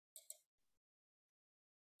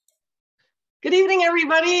Good evening,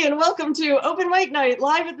 everybody, and welcome to Open Mic Night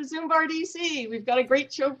live at the ZoomBarDC. We've got a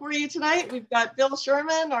great show for you tonight. We've got Bill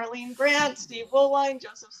Sherman, Arlene Grant, Steve Woolwine,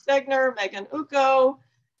 Joseph Stegner, Megan Ukoh,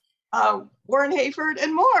 Warren Hayford,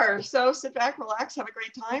 and more. So sit back, relax, have a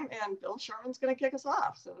great time, and Bill Sherman's going to kick us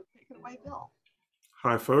off. So take it away, Bill.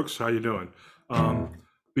 Hi, folks. How you doing?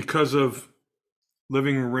 Because of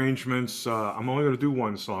living arrangements, I'm only going to do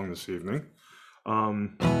one song this evening.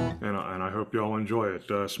 And I hope you all enjoy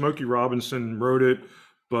it. Smokey Robinson wrote it,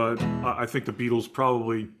 but I think the Beatles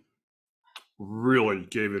probably really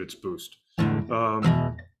gave it its boost.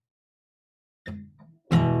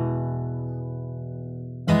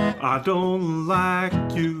 I don't like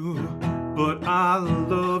you, but I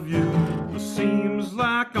love you. It seems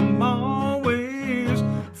like I'm always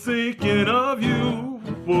thinking of you.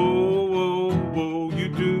 Whoa, whoa, whoa, you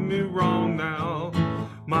do me wrong now.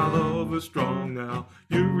 My love is strong now.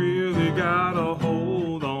 You really got a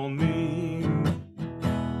hold on me.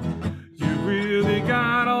 You really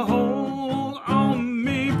got a hold on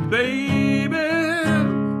me, baby.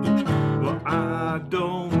 Well, I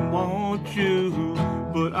don't want you,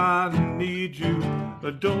 but I need you.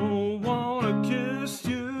 I don't want to kiss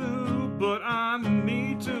you, but I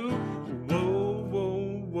need to. Whoa,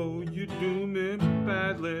 whoa, whoa, you do me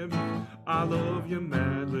badly. I love you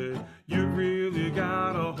madly. You really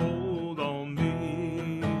got a hold on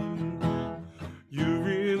me. You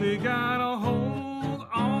really got a hold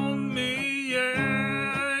on me,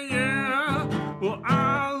 yeah, yeah. Well,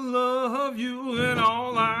 I love you, and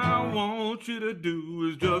all I want you to do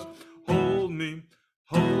is just hold me,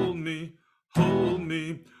 hold me, hold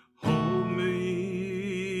me, hold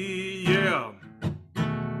me, yeah.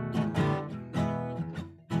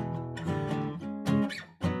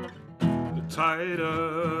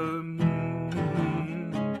 Tighter,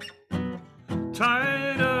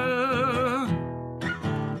 tighter,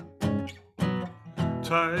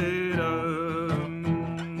 tighter.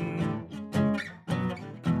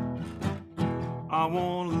 I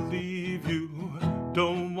want to leave you,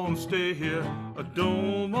 don't want to stay here. I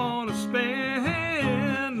don't want to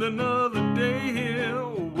spend another day here.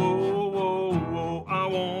 Whoa, whoa, whoa, I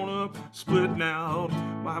want to split now.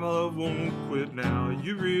 My love won't quit now.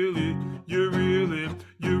 You really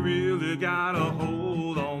got a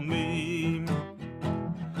hold on me.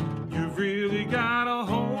 You really got a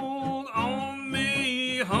hold on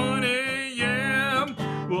me, honey, yeah.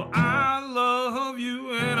 Well, I love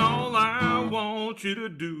you, and all I want you to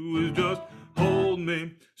do is just hold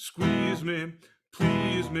me, squeeze me,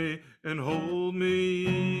 please me, and hold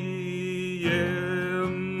me, yeah.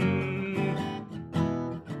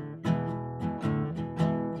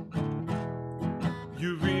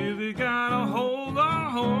 You really got a hold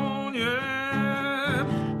on, yeah.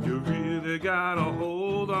 You really got a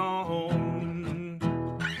hold on.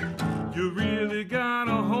 You really got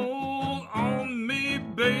a hold on me,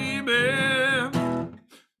 baby.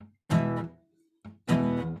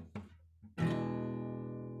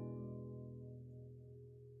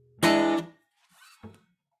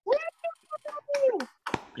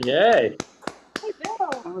 Yay. Hey, Bill.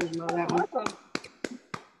 Awesome.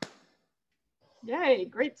 Yay,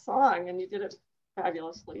 great song, and you did it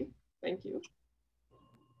fabulously. Thank you.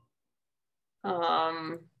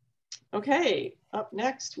 Okay, up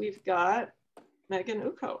next we've got Megan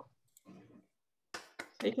Ukoh.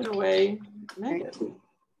 Take it away, Megan.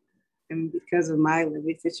 And because of my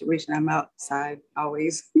living situation, I'm outside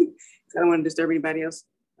always. I don't want to disturb anybody else.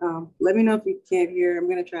 Let me know if you can't hear. I'm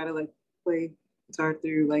gonna try to play guitar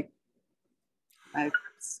through my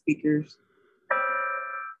speakers.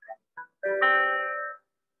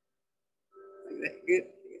 Like that, good.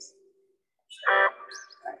 Yes.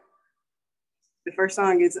 Right. The first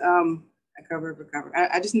song is a cover of a cover.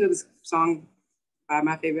 I just knew this song by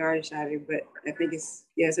my favorite artist, Shadi, but I think it's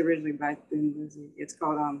originally by Thin Lizzy. It's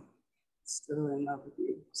called Still in Love with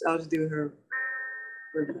You. So I'll just do her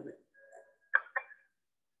version of it.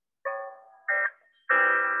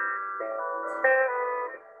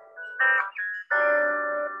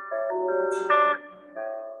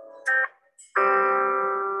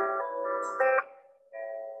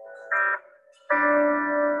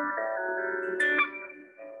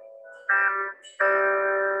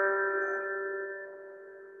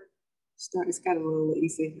 It's got a little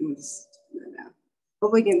latency. I'm just turn that down.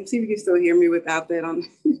 Hopefully, you can see if you can still hear me without that on.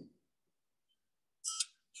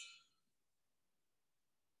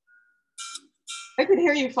 I can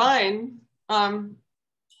hear you fine.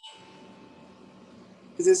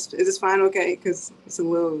 Is this fine? Okay, because it's a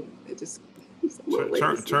little.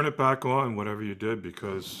 Turn it back on, whatever you did,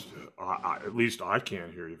 because at least I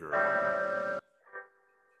can't hear you very well.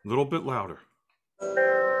 A little bit louder.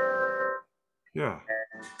 Yeah.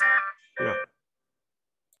 Yeah.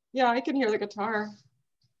 Yeah, I can hear the guitar.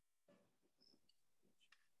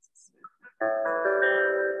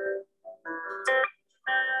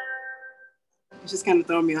 It's just kind of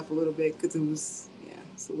throwing me off a little bit because it was, yeah,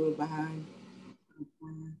 it's a little behind.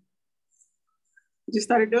 You just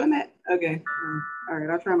started doing that? Okay. All right,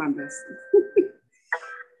 I'll try my best.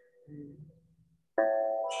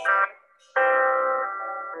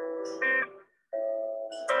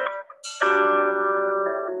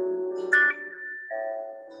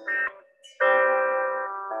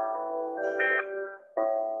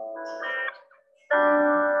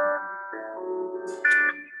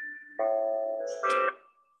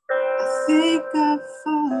 I think I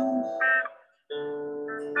fall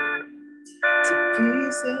to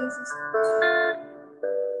pieces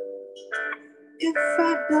if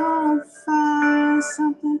I don't find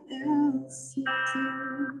something else to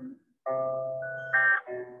do.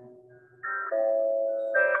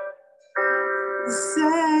 The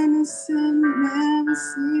sadness it never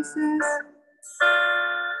ceases.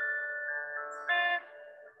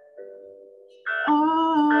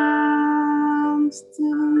 Oh, I'm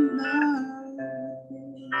still in love with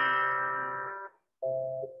you.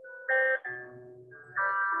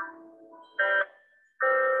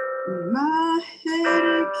 My head,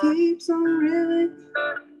 it keeps on reeling.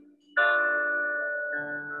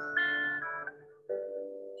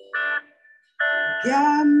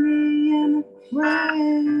 Got me in a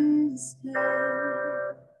crazy state.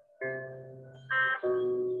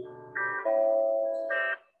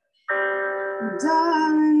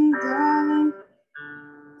 Darling, darling,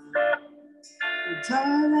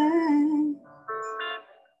 darling,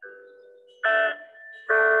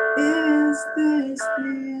 is this the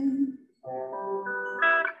end?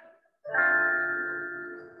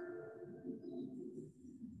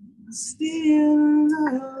 Still in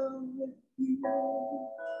love with you.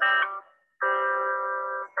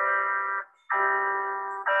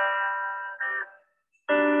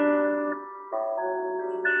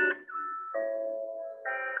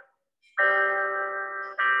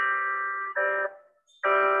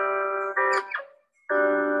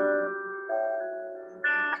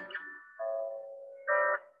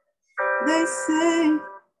 They say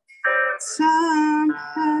time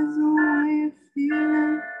has a way of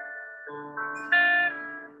feeling.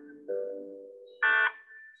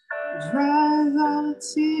 Dries all the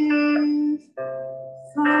tears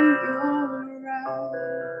from your eyes.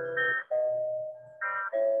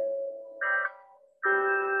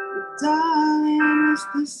 But darling, it's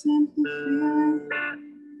the simple feeling.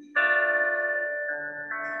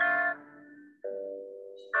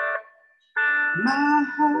 My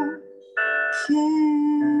heart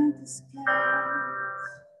can't disguise.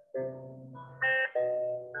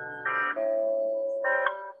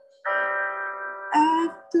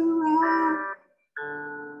 After all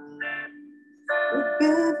we've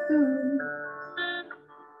been through,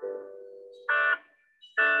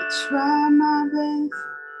 I try my best,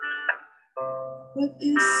 but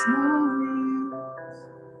it's no use.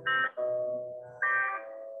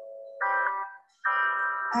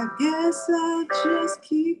 I guess I'll just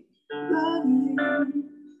keep loving you.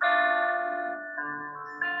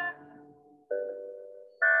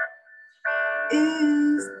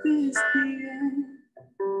 Is this the end?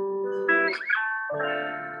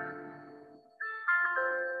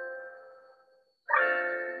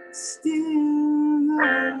 Still in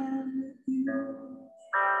love with you.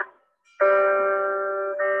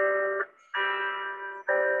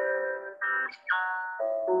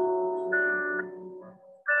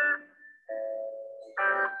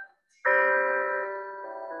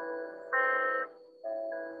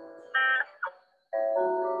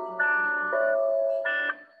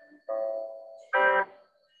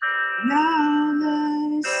 Now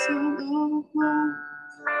that it's all over,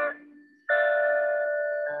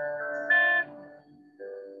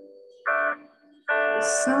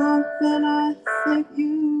 it's something I think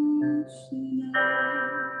you should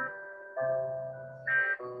know.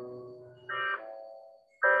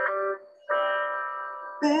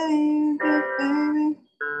 Baby, baby,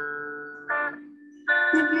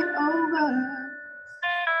 think it over.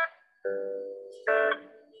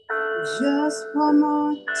 Just one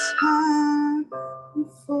more time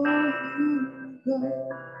before you go.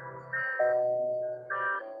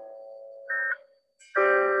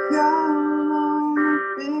 Call on me,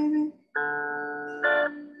 baby.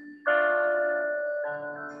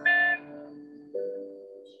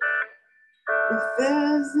 If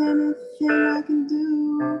there's anything I can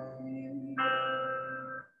do for you.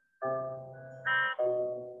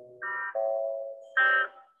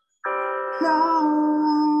 Call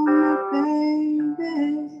on me, baby.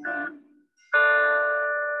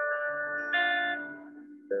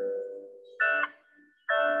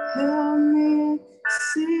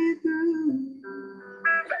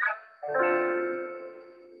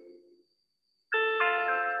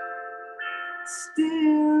 still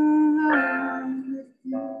alone with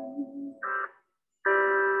you.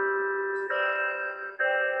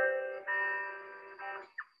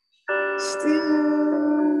 Still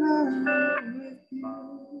alone with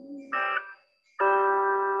you.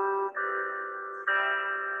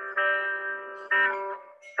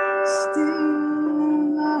 Still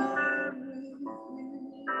alone with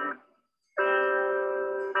you.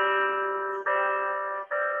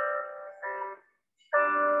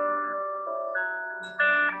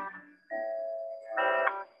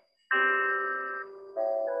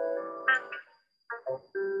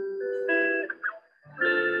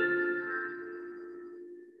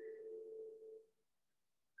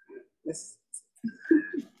 This.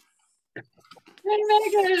 Hey,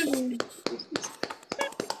 Megan.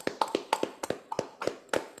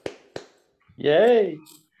 Yay.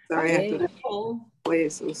 Sorry, I have to Cool. play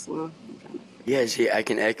it so slow. Yeah, see, I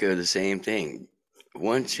can echo the same thing.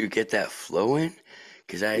 Once you get that flowing,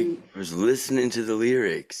 because I was listening to the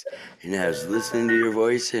lyrics and I was listening to your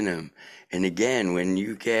voice in them. And again, when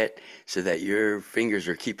you get so that your fingers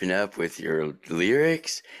are keeping up with your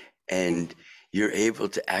lyrics and you're able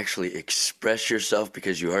to actually express yourself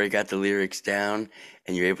because you already got the lyrics down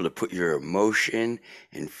and you're able to put your emotion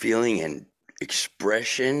and feeling and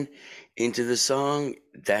expression into the song,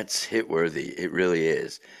 that's hit worthy. It really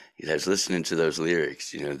is. I was listening to those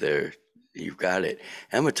lyrics, you know, you've got it.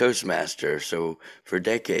 I'm a Toastmaster, so for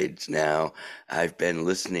decades now, I've been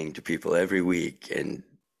listening to people every week and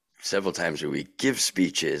several times a week give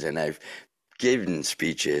speeches, and I've given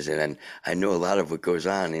speeches, and I know a lot of what goes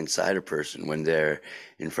on inside a person when they're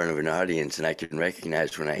in front of an audience, and I can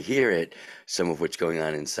recognize when I hear it some of what's going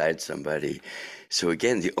on inside somebody. So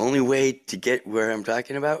again, the only way to get where I'm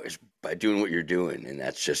talking about is by doing what you're doing, and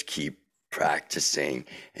that's just keep practicing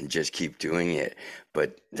and just keep doing it.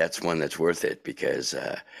 But that's one that's worth it, because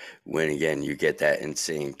when again you get that in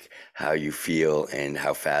sync, how you feel and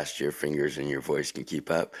how fast your fingers and your voice can keep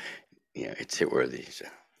up, you know, it's hit worthy. So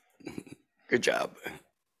good job.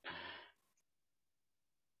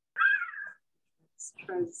 Let's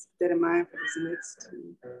try this Dead of Mine for this next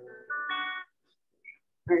tune.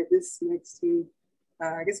 All right, this next tune,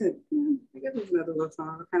 I guess it's another love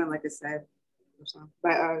song, kind of like a sad love song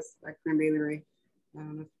by us, by Cranberry Ray. I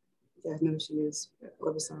don't know if you guys know who she is. I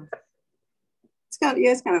love the song. It's kind of,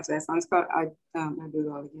 it's kind of a sad song. It's called I Do It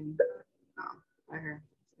All Again by her.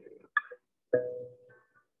 There we go.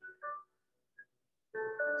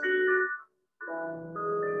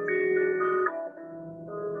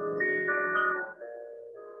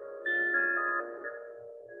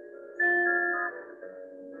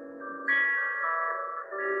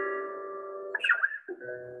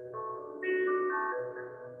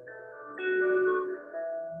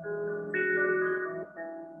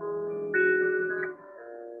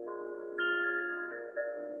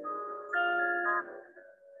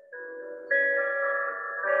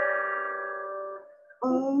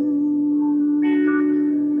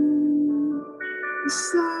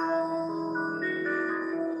 Searching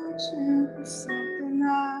for something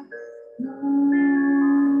I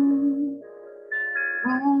know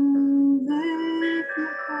won't make you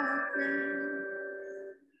happy.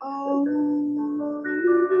 Oh,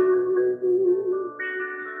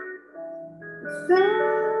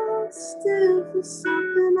 felt still for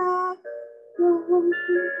something I know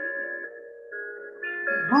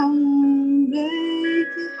won't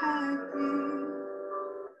make you happy.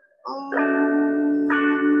 Oh,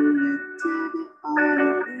 you did it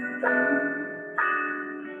all again.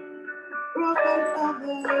 Broken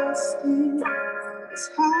everlasting. It's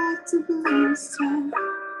hard to believe it's time.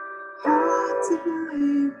 Hard to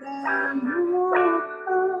believe that more.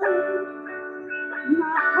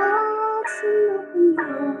 My heart's nothing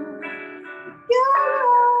more. You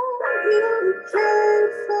came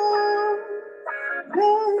from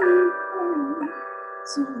rain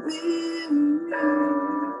to be me.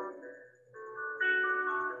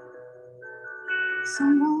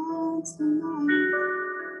 Someone's tonight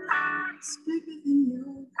is bigger than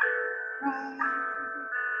your pride.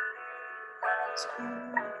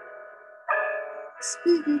 It's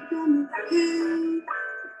bigger than the pain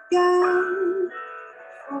again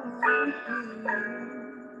for you.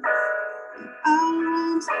 And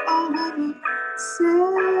arms all over sadness.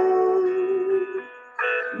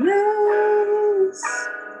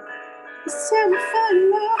 It's terrifying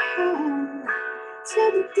my heart to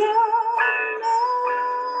the darkness.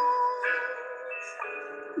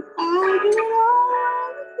 I do it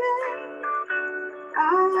all again. I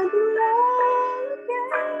do it all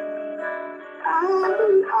again. I do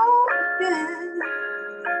it all again.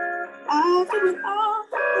 I do it all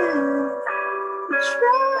again. I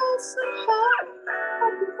try so hard,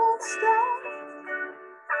 stop.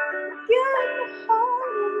 Get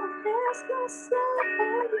hard and ask myself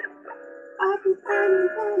how you. I've been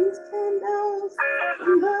finding these candles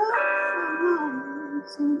from love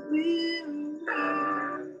to weary.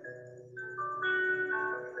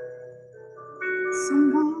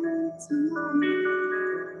 Someone to know.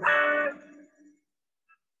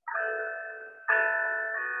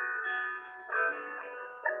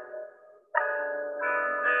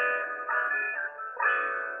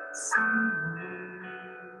 Sleeping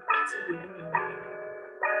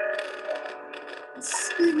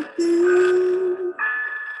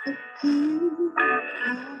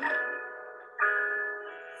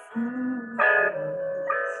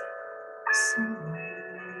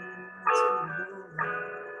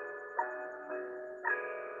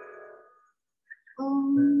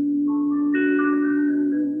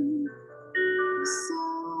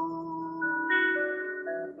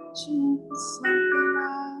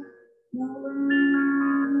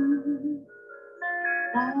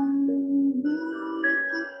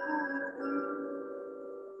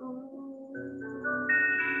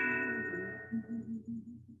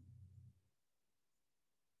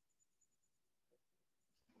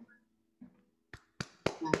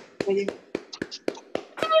again.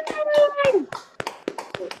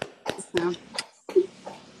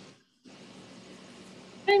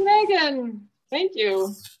 Hey, Megan. Thank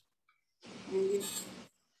you.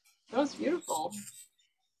 That was beautiful.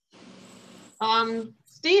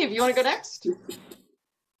 Steve, you want to go next?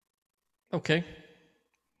 Okay.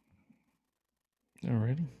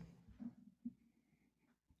 Alrighty.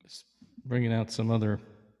 Just bringing out some other.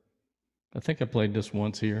 I think I played this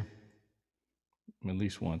once here, at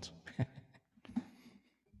least once.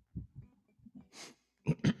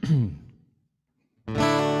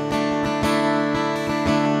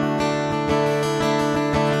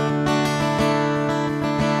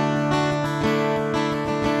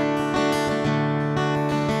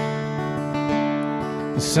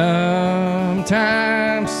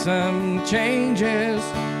 Sometimes some changes.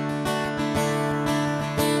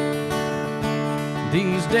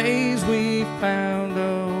 These days we found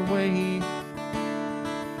a way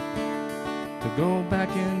to go back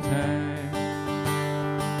in time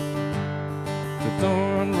to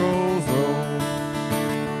Thorn Rose Road.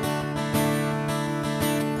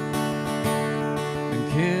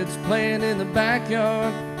 And kids playing in the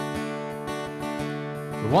backyard,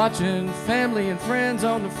 watching family and friends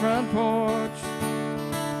on the front porch,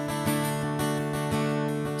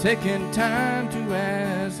 taking time to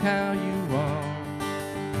ask how you are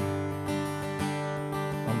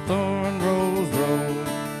on Thorn Rose Road.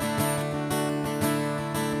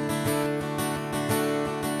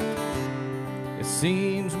 It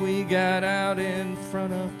seems we got out in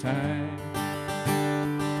front of time.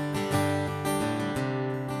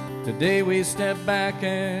 Today we step back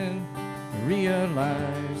and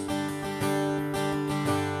realize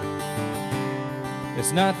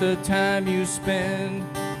it's not the time you spend,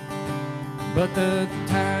 but the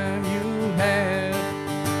time you have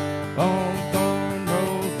on Thorn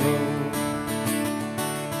Rose Road.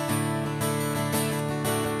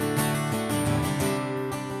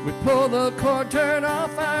 We pull the cord, turn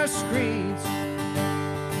off our screens.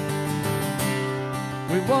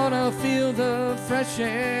 We wanna feel the fresh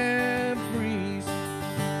air breeze,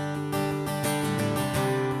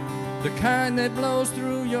 the kind that blows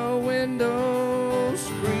through your window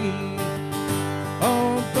screen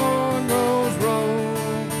on Thorn Rose Road.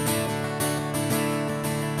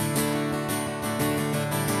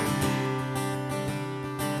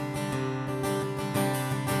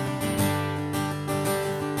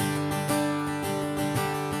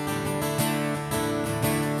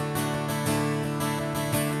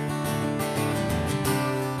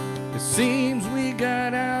 It seems we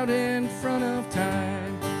got out in front of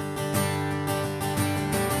time.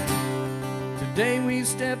 Today we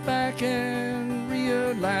step back and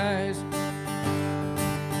realize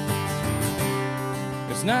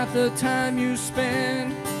it's not the time you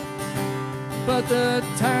spend, but the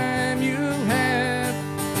time you have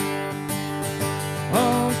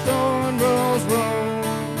on Thorn Rose Road.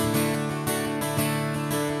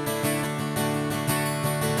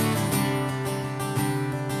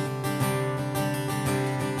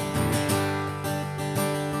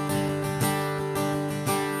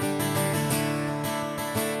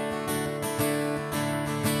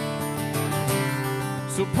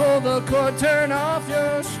 So pull the cord, turn off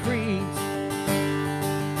your screens.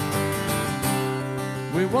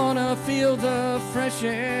 We wanna feel the fresh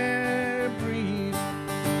air breeze,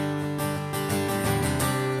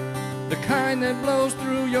 the kind that blows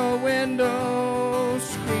through your window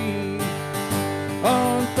screen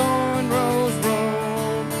on Thorn Rose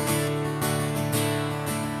Road.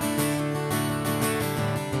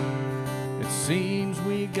 It seems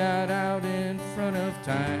we got out in front of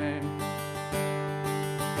time.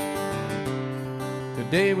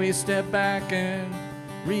 Today we step back and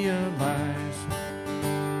realize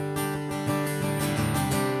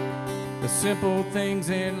the simple things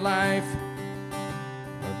in life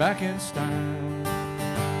are back in style,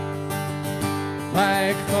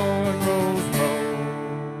 like Thorn Rose Road.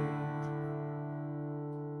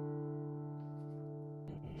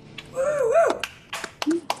 Woo!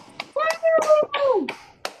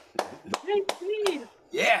 Hey, Steve.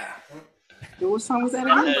 Yeah. What song was that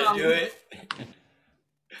again? Let's do it.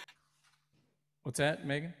 What's that,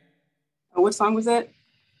 Megan? Oh, what song was that?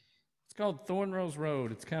 It's called Thorn Rose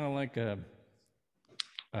Road. It's kind of like a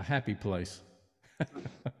happy place.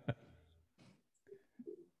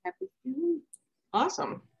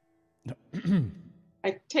 Awesome.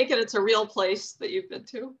 I take it it's a real place that you've been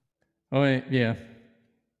to. Oh, yeah.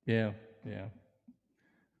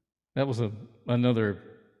 That was another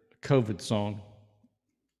COVID song.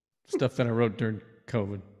 Stuff that I wrote during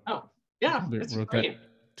COVID. Oh, yeah, I it's wrote great.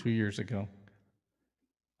 that 2 years ago.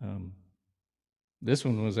 This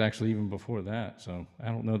one was actually even before that, so I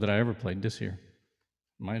don't know that I ever played this here.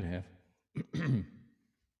 Might have.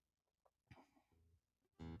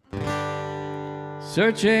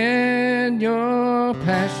 Searching your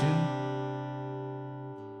passion,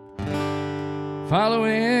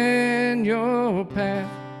 following your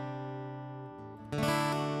path,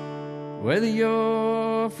 whether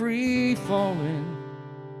you're free falling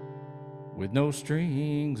with no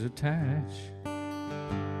strings attached.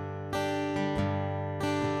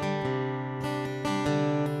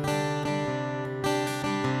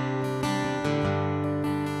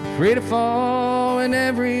 Free to fall in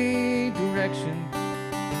every direction,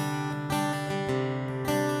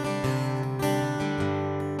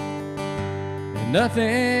 and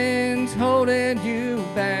nothing's holding you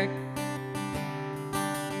back.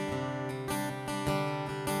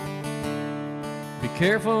 Be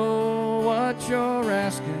careful what you're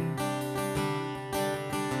asking,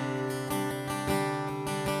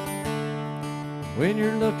 when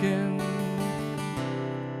you're looking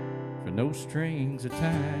for no strings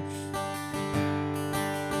attached.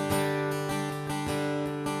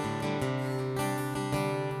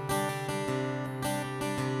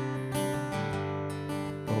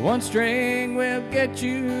 Well, one string will get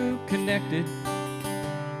you connected,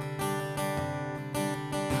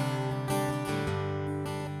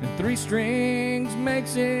 and 3 strings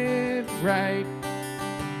makes it right.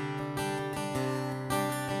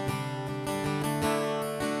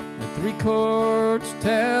 And 3 chords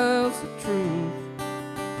tells the truth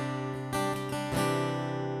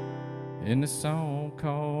in the song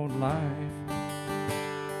called life.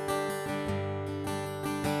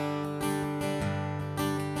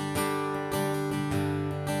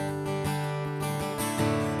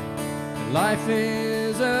 Life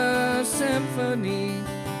is a symphony,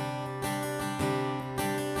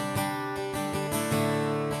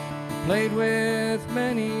 played with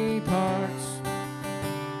many parts.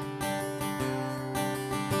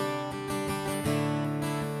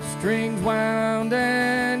 Strings wound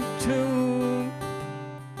and tuned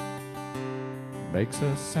makes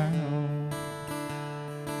a sound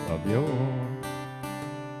of your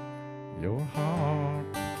heart.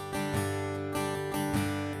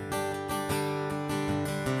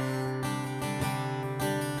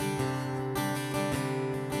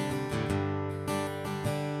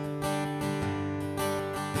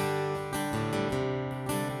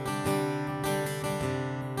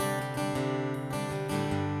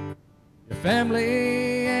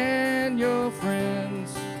 Family and your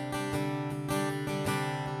friends,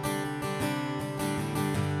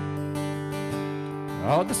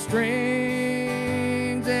 all the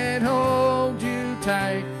strings that hold you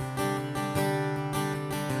tight,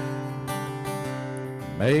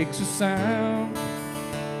 makes a sound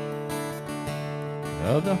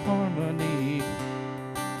of the harmony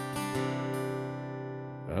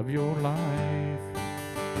of your life.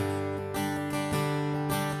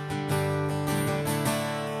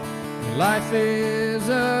 Life is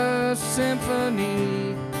a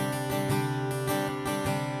symphony,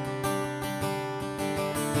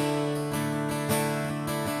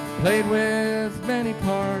 played with many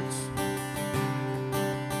parts.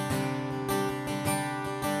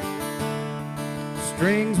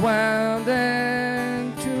 Strings wound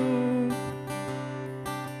and tuned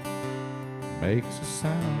makes a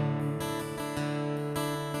sound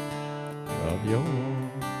of your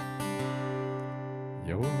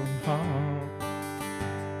heart.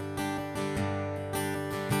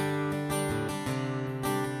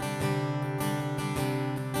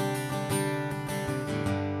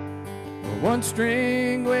 One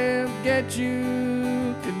string will get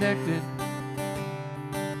you connected.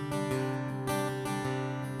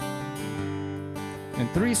 And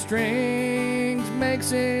 3 strings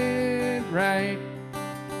makes it right.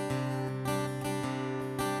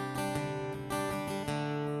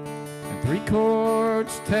 And 3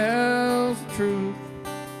 chords tells the truth.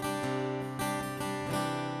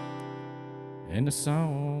 In a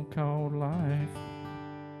song called life.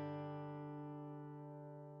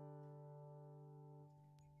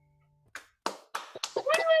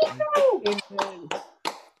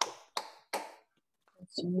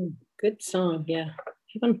 Good song, yeah.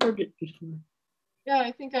 Haven't heard it before. Yeah,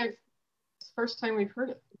 I think it's the first time we've heard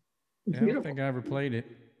it. Yeah, I don't think I ever played it.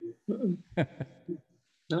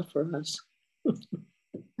 Not for us.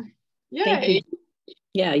 Yay. Thank you.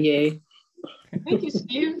 Yeah, yay. Thank you,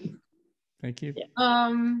 Steve. Thank you.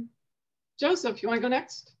 Joseph, you want to go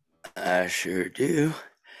next? I sure do.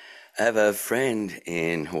 I have a friend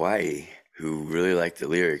in Hawaii who really liked the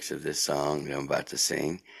lyrics of this song that I'm about to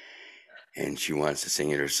sing, and she wants to sing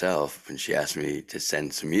it herself. And she asked me to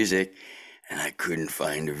send some music, and I couldn't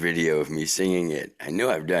find a video of me singing it. I know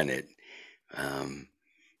I've done it,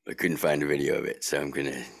 but couldn't find a video of it. So I'm going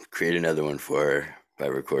to create another one for her by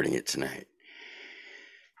recording it tonight.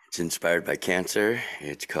 It's inspired by cancer.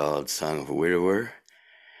 It's called Song of a Widower.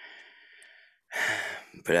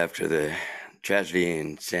 But after the tragedy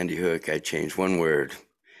in Sandy Hook, I changed one word.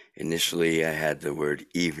 Initially, I had the word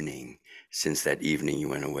evening, since that evening you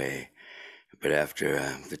went away. But after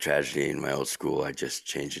the tragedy in my old school, I just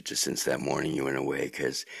changed it to since that morning you went away,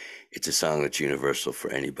 because it's a song that's universal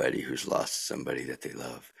for anybody who's lost somebody that they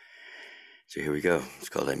love. So here we go. It's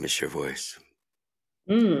called I Miss Your Voice.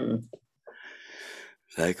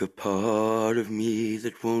 Like a part of me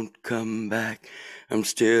that won't come back, I'm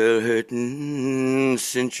still hurting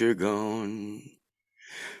since you're gone.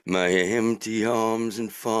 My empty arms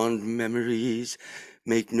and fond memories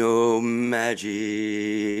make no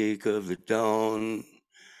magic of the dawn.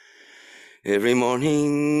 Every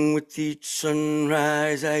morning with each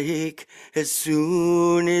sunrise I ache as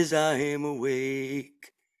soon as I am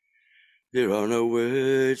awake. There are no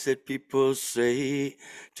words that people say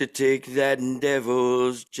to take that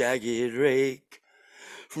devil's jagged rake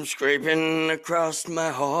from scraping across my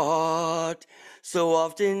heart so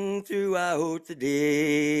often throughout the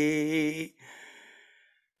day.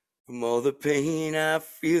 From all the pain I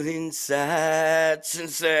feel inside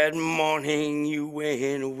since that morning you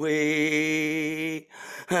went away.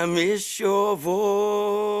 I miss your voice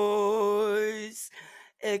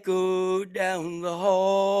echo down the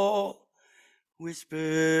hall.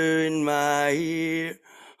 Whisper in my ear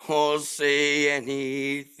or say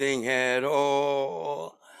anything at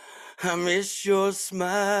all. I miss your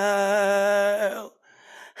smile.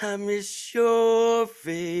 I miss your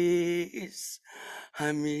face.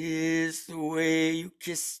 I miss the way you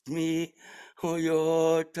kissed me or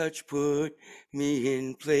your touch put me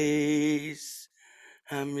in place.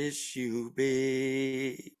 I miss you,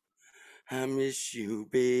 babe. I miss you,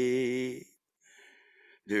 babe.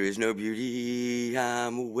 There is no beauty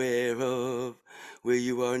I'm aware of where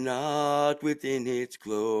you are not within its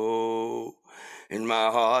glow. And my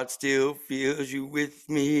heart still feels you with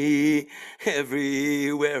me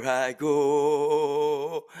everywhere I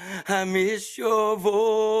go. I miss your voice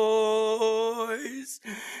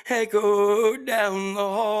echo down the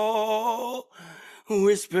hall.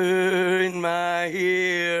 Whisper in my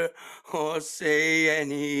ear or say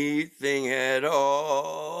anything at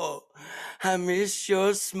all. I miss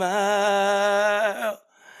your smile.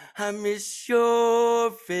 I miss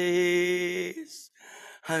your face.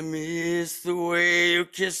 I miss the way you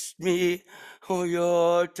kissed me or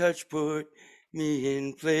your touch put me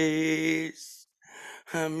in place.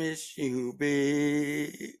 I miss you,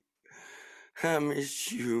 babe. I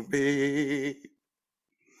miss you, babe.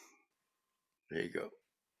 There you go.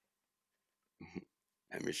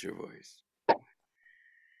 I miss your voice.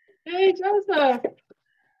 Hey, Joseph.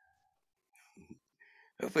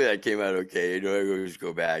 Hopefully that came out okay. You know, I always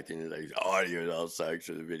go back and like the audio all sucks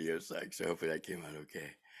or the video sucks. So hopefully that came out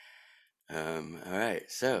okay. All right,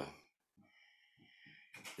 so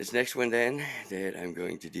this next one then that I'm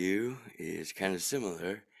going to do is kind of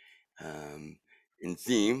similar in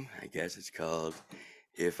theme. I guess it's called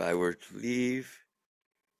If I Were to Leave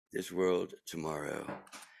This World Tomorrow.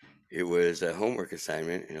 It was a homework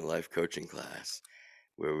assignment in a life coaching class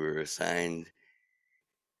where we were assigned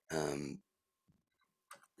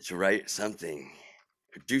to write something,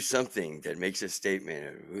 do something that makes a statement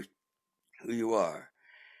of who you are.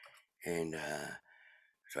 And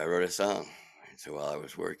so I wrote a song. And so while I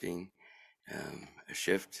was working a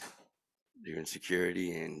shift doing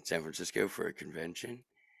security in San Francisco for a convention.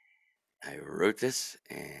 I wrote this,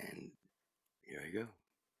 and here I go.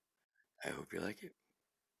 I hope you like it.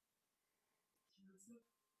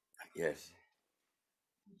 Yes.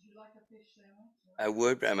 Would you like a fish sandwich? I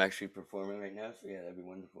would, but I'm actually performing right now, so yeah, that'd be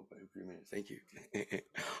wonderful. But in a few minutes, thank you.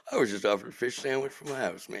 I was just offered a fish sandwich from my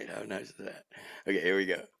housemate. How nice is that? Okay, here we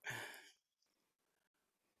go.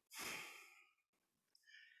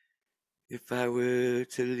 If I were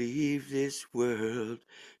to leave this world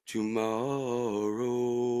tomorrow,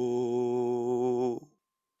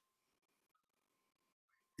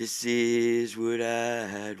 this is what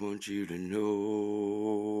I'd want you to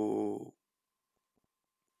know.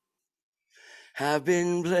 I've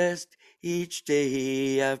been blessed each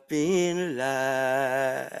day I've been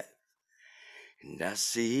alive, and I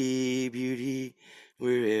see beauty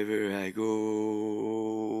wherever I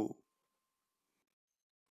go.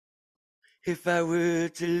 If I were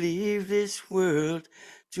to leave this world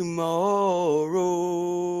tomorrow,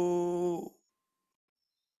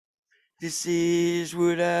 this is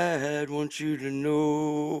what I'd want you to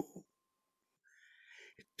know.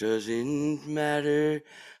 It doesn't matter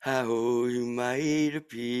how you might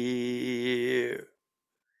appear.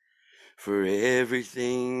 For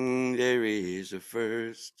everything there is a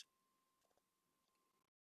first.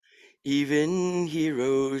 Even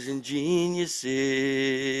heroes and geniuses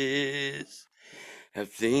have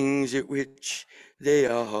things at which they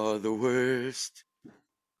are the worst.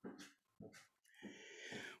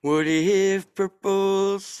 What if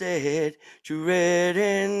purple said to red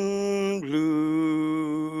and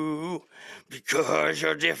blue? Because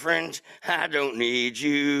you're different, I don't need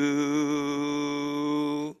you.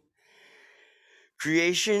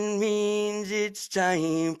 Creation means it's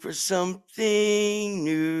time for something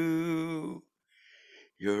new.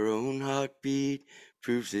 Your own heartbeat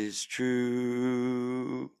proves it's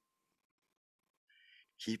true.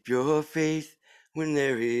 Keep your faith when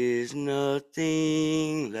there is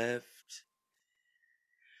nothing left,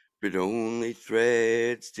 but only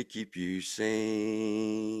threads to keep you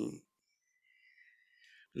sane.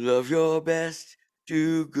 Love your best,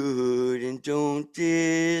 do good, and don't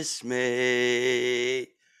dismay.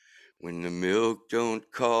 When the milk don't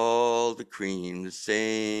call the cream the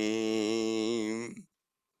same.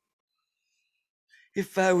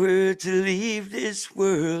 If I were to leave this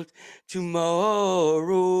world tomorrow,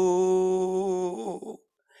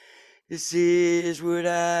 this is what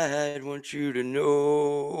I'd want you to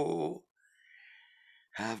know.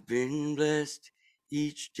 I've been blessed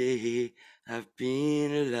each day I've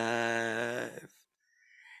been alive,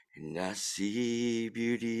 and I see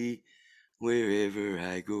beauty wherever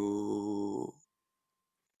I go.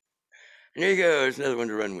 And there you go, there's another one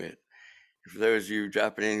to run with. For those of you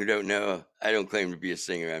dropping in who don't know, I don't claim to be a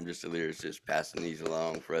singer. I'm just a lyricist passing these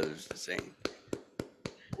along for others to sing.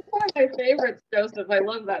 It's one of my favorites, Joseph. I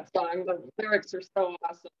love that song. The lyrics are so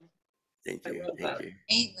awesome. Thank you. Thank you.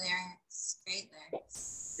 Great lyrics. Great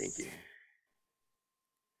lyrics. Thank you.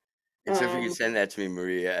 And so if you could send that to me,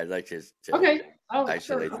 Maria, I'd like to okay. Oh,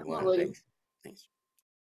 isolate sure. the one. Thanks.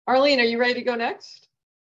 Arlene, are you ready to go next?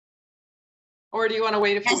 Or do you want to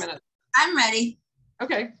wait a few minutes? I'm ready.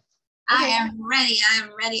 Okay. I am ready. I am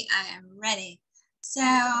ready. I am ready. So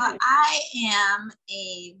I am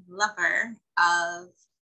a lover of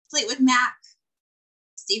Fleetwood Mac,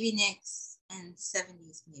 Stevie Nicks, and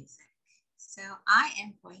 70s music. So I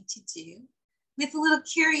am going to do with a little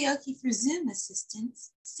karaoke for Zoom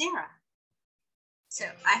assistance, Sarah. So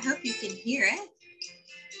I hope you can hear it.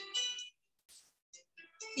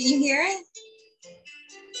 Can you hear it?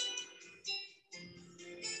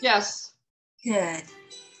 Yes. Good.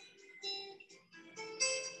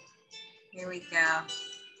 Here we go.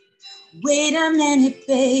 Wait a minute,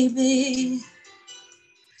 baby.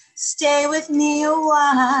 Stay with me a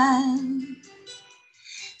while.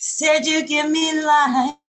 Said you'd give me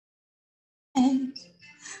life,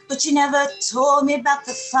 but you never told me about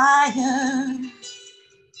the fire.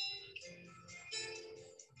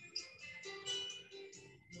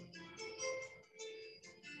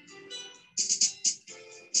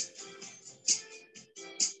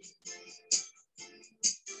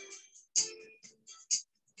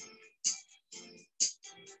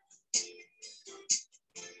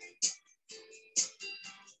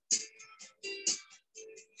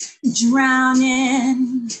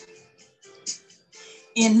 Drowning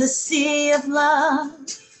in the sea of love,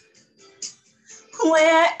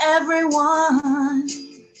 where everyone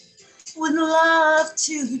would love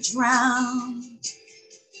to drown,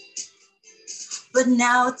 but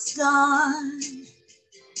now it's gone.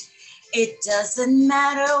 It doesn't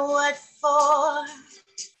matter what for,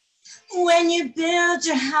 When you build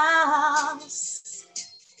your house,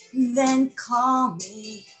 then call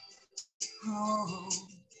me home.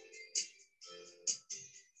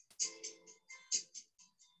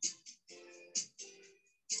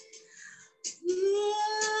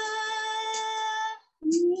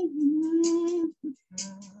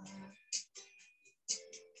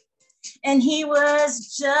 And he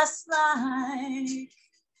was just like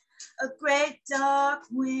a great dark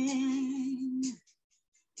wind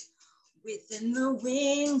within the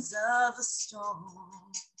wings of a storm.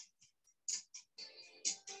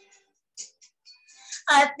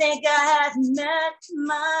 I think I had met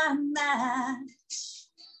my match.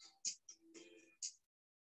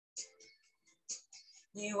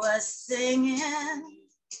 He was singing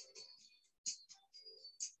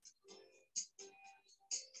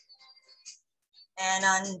and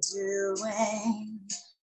undoing.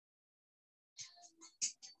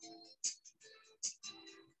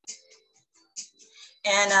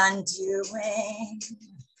 And undoing.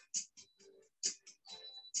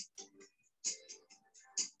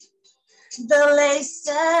 The laces,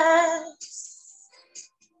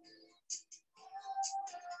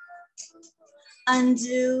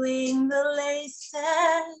 undoing the laces.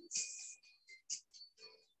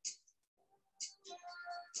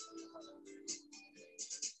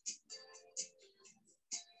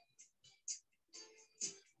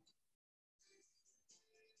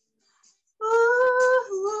 Ooh.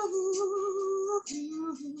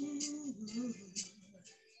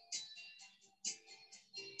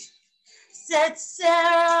 Said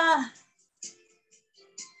Sarah,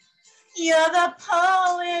 you're the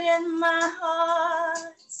poet in my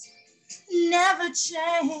heart, never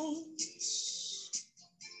change,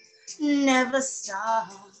 never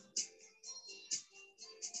stop.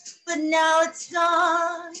 But now it's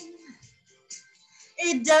gone,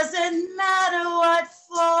 it doesn't matter what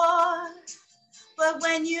for, but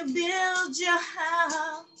when you build your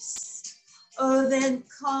house, oh, then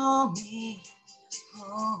call me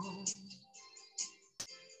home.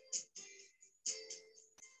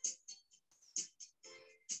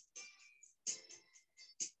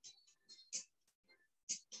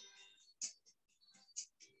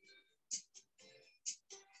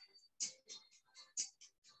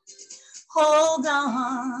 Hold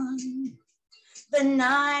on, the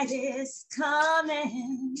night is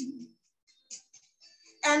coming,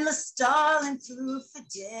 and the starling through for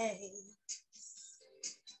days.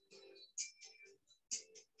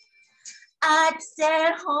 I'd stay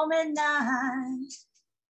at home at night,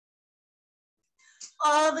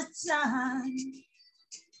 all the time.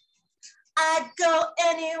 I'd go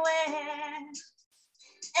anywhere,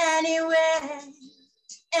 anywhere,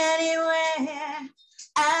 anywhere.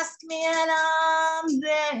 Ask me and I'm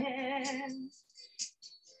there.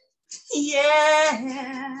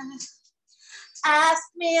 Yeah. Ask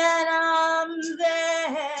me and I'm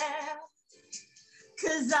there.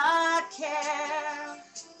 'Cause I care.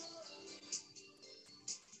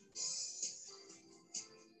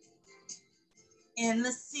 In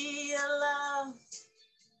the sea of love,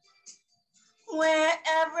 where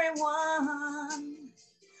everyone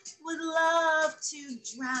would love to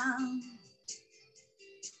drown.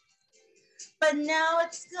 But now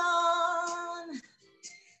it's gone.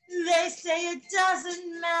 They say it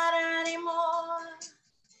doesn't matter anymore.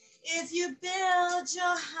 If you build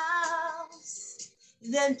your house,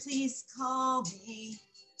 then please call me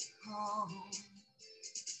home.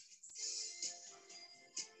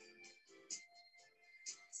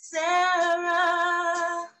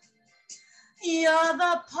 Sarah, you're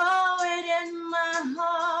the poet in my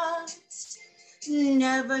heart,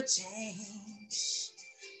 never change,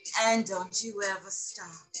 and don't you ever stop.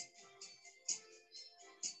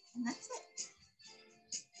 And that's it.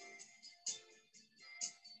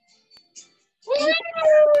 Woo!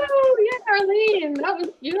 Yeah, Arlene, that was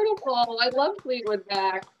beautiful. I love Fleetwood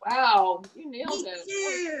Mac. Wow, you nailed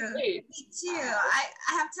it. Me too. I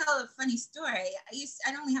have to tell a funny story.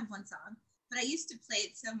 I only have one song, but I used to play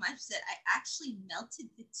it so much that I actually melted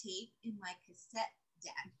the tape in my cassette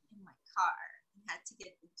deck in my car and had to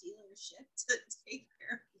get the dealership to take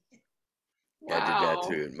care of it. Yeah, I did that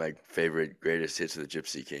too. My favorite greatest hits of the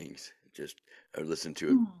Gypsy Kings. I listened to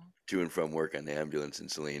it to and from work on the ambulance in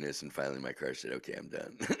Salinas, and finally my car said, "Okay, I'm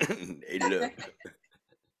done." Ate it up.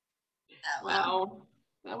 Wow,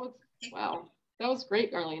 that was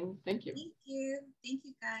great, Arlene. Thank you. Thank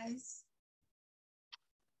you, guys.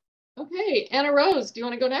 Okay, Anna Rose, do you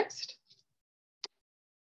want to go next?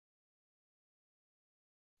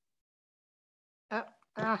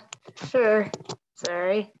 Sure.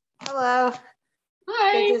 Sorry. Hello.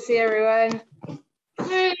 Hi. Good to see everyone.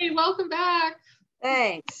 Hey, welcome back.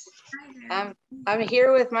 Thanks. Hi. I'm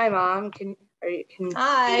here with my mom.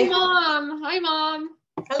 Hi. Hey, Mom. Hi, Mom.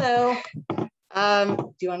 Hello.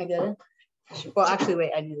 Do you want to get in? Well, actually,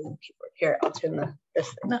 wait. I need the keyboard. Here, I'll turn this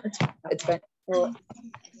thing. No, it's fine. Well,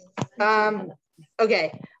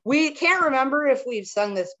 okay. We can't remember if we've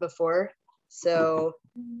sung this before, so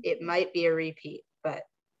it might be a repeat, but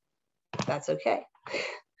that's okay.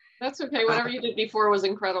 That's okay. Whatever you did before was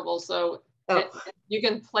incredible. So you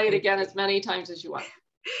can play it again as many times as you want.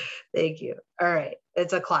 Thank you. All right.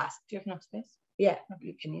 It's a class. Do you have enough space? Yeah.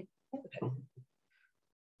 Can you? Okay.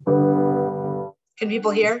 Can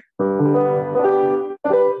people hear?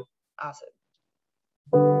 Awesome.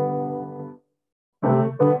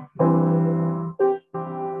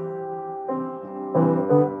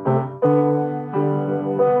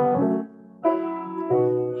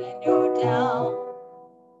 When you're down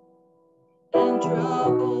and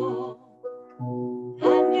trouble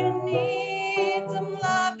and you need some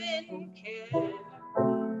loving care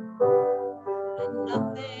and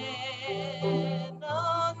nothing,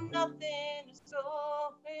 oh, nothing is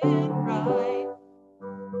going right.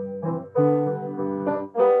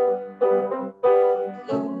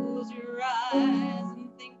 Close your eyes and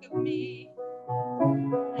think of me,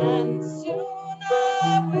 and soon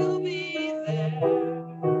I will be there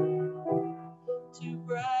to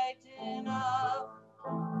brighten up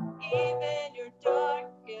even your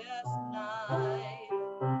darkest night.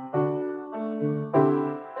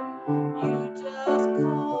 You just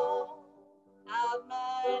call out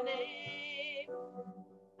my name,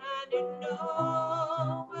 and you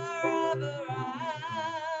know wherever I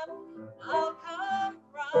am, I'll come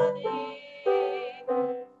running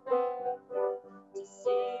to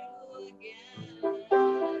see you again.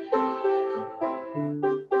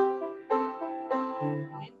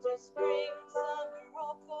 Winter, spring, summer,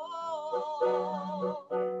 or fall,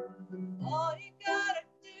 all you gotta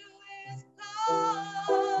do is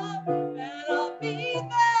call, and I'll be there.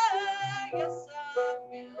 Yes, I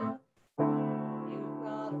will. You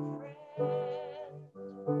got a friend.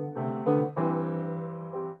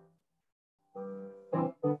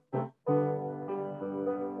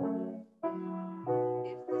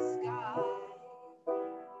 If the sky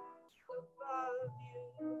above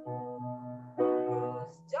you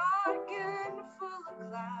grows dark and full of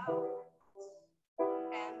clouds,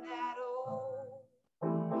 and that old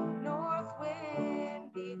north wind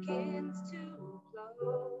begins to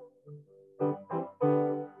blow,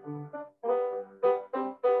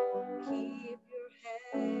 keep your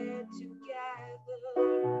head together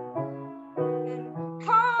and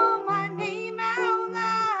call my name out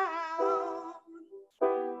loud.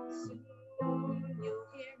 Soon you'll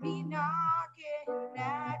hear me knocking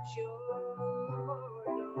at your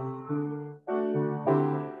door.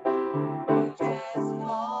 You just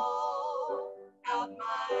call out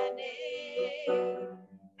my name,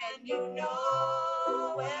 and you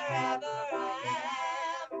know wherever I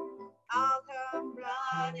am, I'll come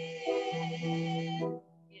running,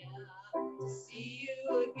 yeah, to see you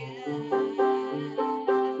again.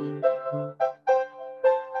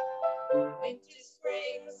 Winter,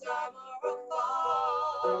 spring, summer, or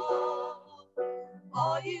fall,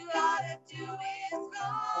 all you gotta do is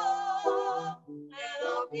call, and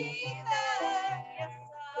I'll be there. Yes,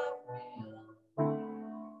 I will.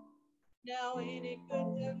 Now ain't it good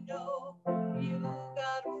to know you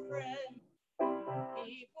got a friend?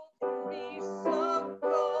 People can be so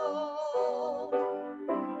cold.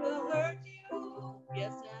 They'll hurt you,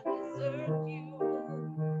 yes, and desert you.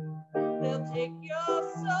 They'll take your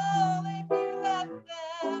soul if you let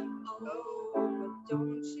them. Oh, but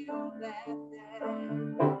don't you let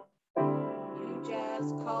them. You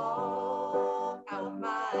just call out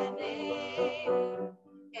my name,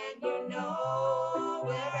 and you know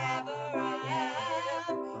wherever I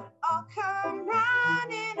am, I'll come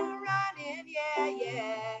running, running, yeah,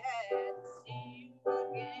 yeah, to see you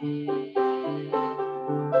again.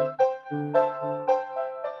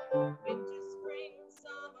 Winter, spring,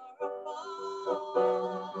 summer, or fall,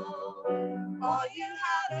 all you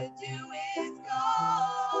have to do is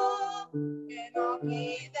call, and I'll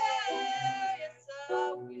be there. Yes, I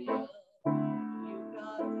will. You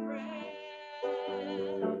got a friend.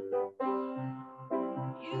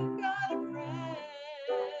 You got a friend.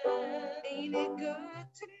 Ain't it good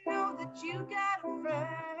to know that you got a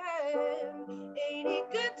friend? Ain't it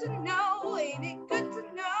good to know? Ain't it good to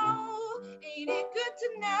know? Ain't it good to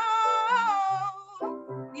know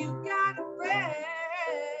you got a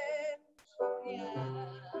friend? Yeah,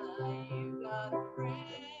 you got a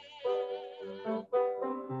friend.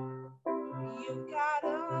 You got a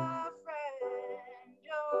friend.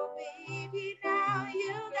 Oh, baby, now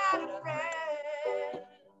you got a friend.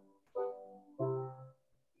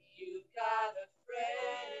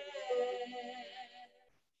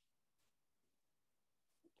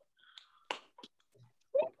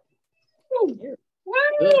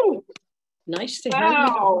 Woo! Nice to have you.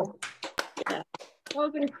 Wow. Yeah. That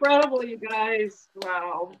was incredible, you guys.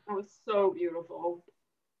 Wow. That was so beautiful.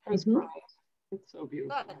 I was crying. It's so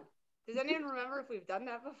beautiful. Good. Does anyone remember if we've done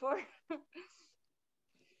that before?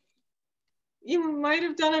 You might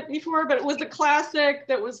have done it before, but it was a classic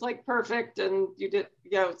that was like perfect, and you did,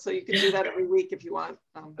 yeah. So you can do that every week if you want.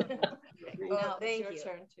 Well, thank you.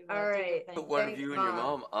 All right. Put one of you and your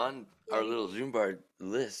mom on our little ZoomBard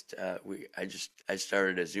list. I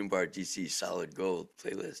started a ZoomBarDC Solid Gold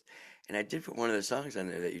playlist, and I did put one of the songs on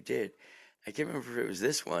there that you did. I can't remember if it was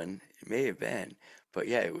this one. It may have been, but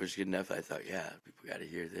yeah, it was good enough. I thought, yeah, people got to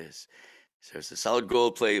hear this. So it's a Solid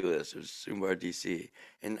Gold playlist. It was ZoomBarDC,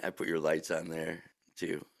 and I put your lights on there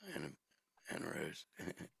too, and a rose.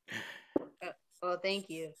 Well, thank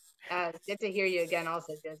you. Good to hear you again,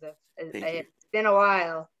 also, Joseph. It's been a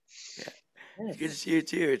while. Yeah, it's good to see you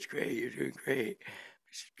too. It's great. You're doing great.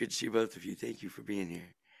 It's good to see both of you. Thank you for being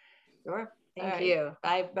here. Sure. Thank you.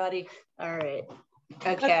 Bye, buddy. All right.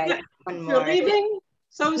 Okay. Okay. One You're more. leaving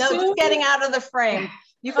so No, soon? just getting out of the frame.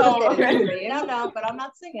 You Oh, okay. No, but I'm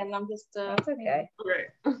not singing. I'm just. That's okay. Great.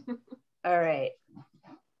 All right.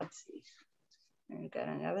 Let's see. We got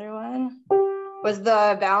another one. Was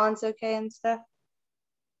the balance okay and stuff?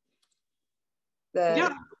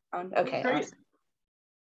 Yeah. Okay. Great. Awesome.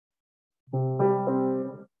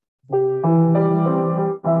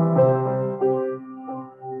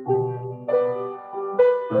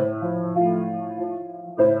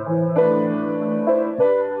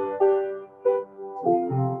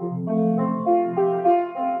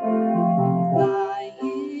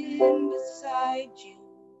 Lying beside you,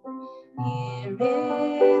 here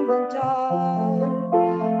in the dark,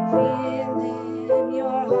 feeling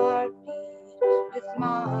your heartbeat with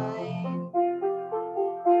mine.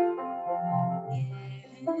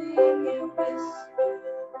 Hearing you whisper,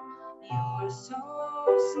 you're so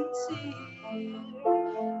sincere.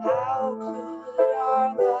 How could our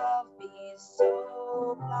love be so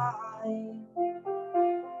blind?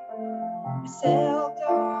 We sailed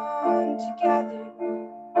on together,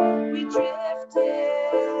 we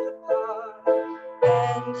drifted apart,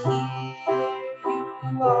 and here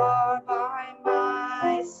you are by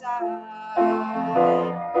my side.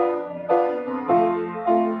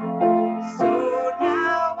 So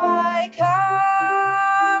now I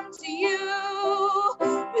come to you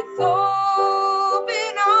with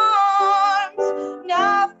open arms,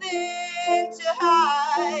 nothing to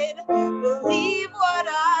hide. Believe what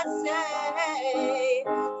I say.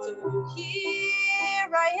 So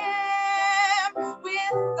here I am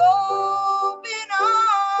with open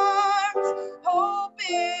arms,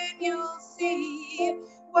 hoping you'll see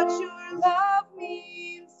what your love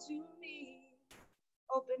means to me.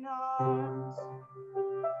 Open arms.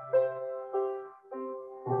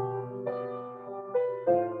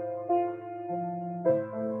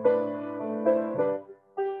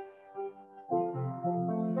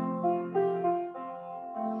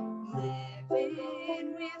 Living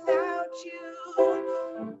without you,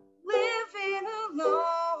 living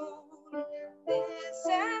alone, this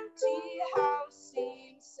empty house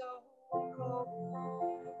seems so cold.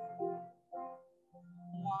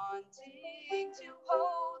 Wanting to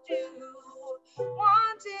hold you,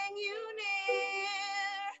 wanting you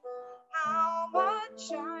near, how much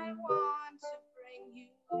I want to bring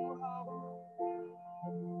you home.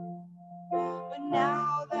 But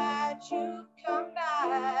now that you come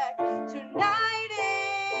back tonight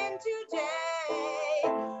and today,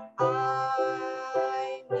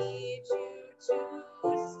 I need you to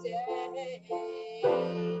stay.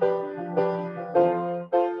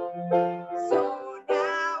 So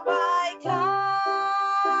now I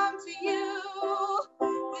come to you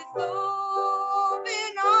with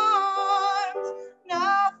open arms,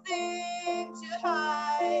 nothing to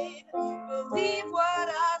hide. Believe what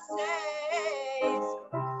I say.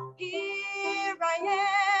 So here I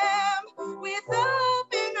am with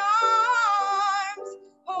open arms,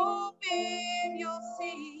 hoping you'll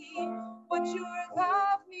see what your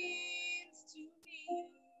love means to me.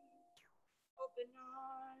 Open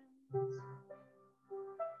arms.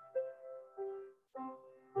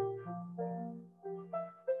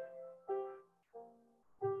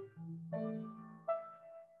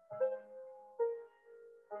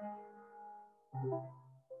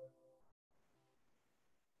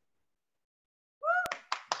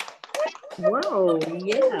 Whoa,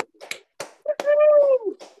 yeah.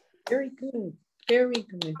 Very good. Very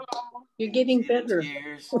good. You're getting better.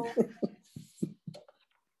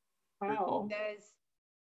 Wow.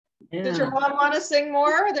 Yeah. Did your mom want to sing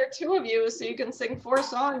more? There are two of you, so you can sing 4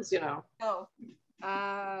 songs, you know. Oh.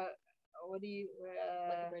 What do you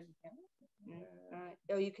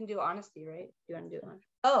you can do honesty, right? Do you want to do one?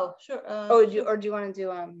 Oh, sure. Oh, do you want to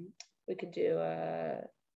do we could do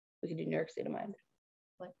New York State of Mind.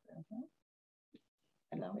 Like that, huh?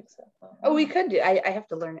 I know it's Oh, we could do. I have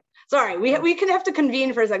to learn it. Sorry, we could have to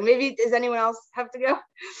convene for a second. Maybe does anyone else have to go?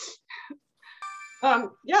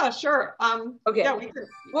 Yeah, sure. Okay. Yeah,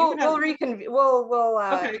 we'll reconvene. We'll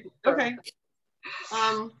okay.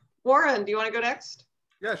 Warren, do you want to go next?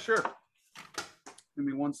 Yeah, sure. Give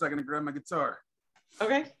me 1 second to grab my guitar.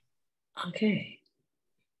 Okay. Okay.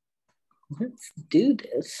 Let's do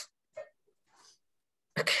this.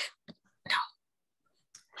 Okay.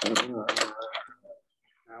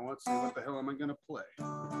 Now let's see, what the hell am I gonna play?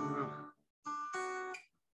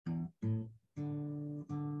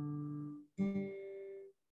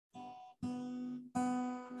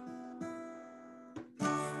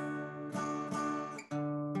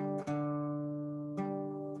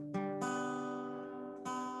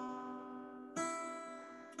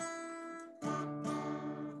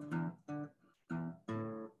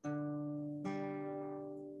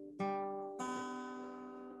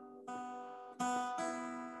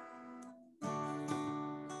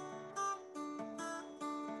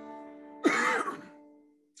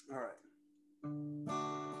 All right.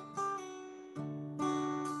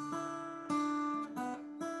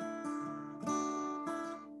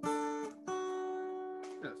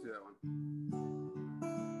 Yeah, let's do that one.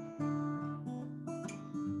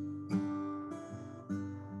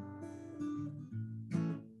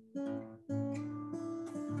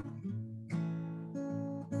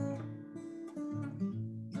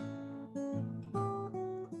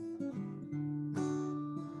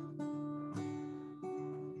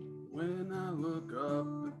 When I look up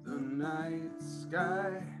at the night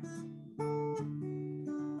sky,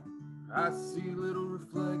 I see little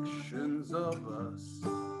reflections of us.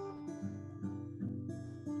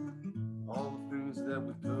 All the things that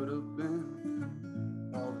we could have been,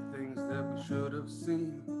 all the things that we should have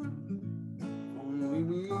seen. Only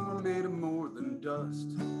we were made of more than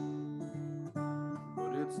dust,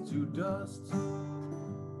 but it's to dust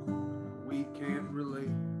we can't relate.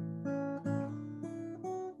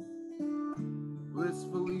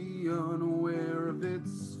 Blissfully unaware of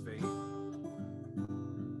its fate,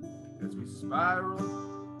 as we spiral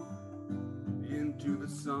into the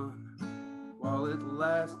sun. While it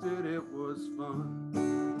lasted, it was fun.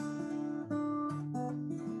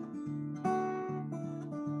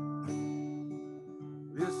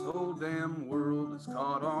 This whole damn world is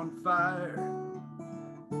caught on fire.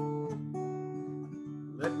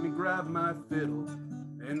 Let me grab my fiddle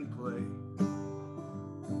and play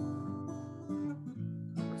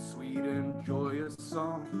a sweet and joyous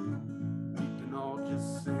song. We can all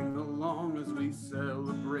just sing along as we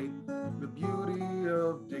celebrate the beauty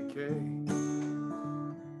of decay.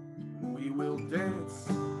 We will dance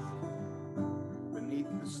beneath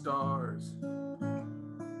the stars.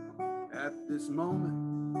 At this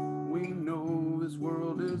moment, we know this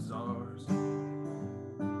world is ours.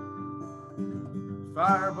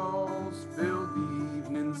 Fireballs fill the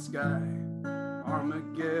evening sky.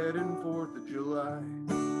 Armageddon, 4th of July.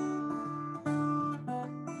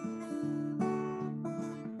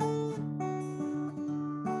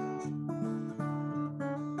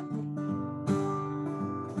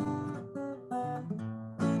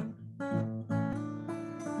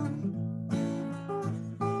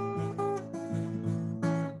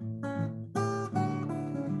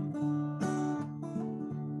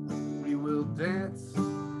 Dance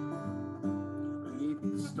beneath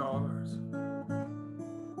the stars.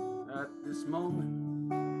 At this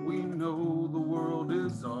moment, we know the world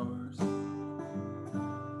is ours.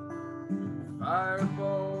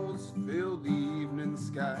 Fireballs fill the evening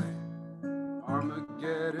sky.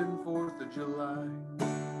 Armageddon, 4th of July.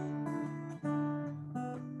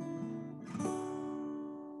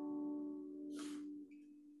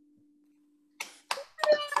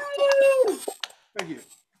 Thank you.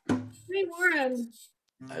 Hey, Warren.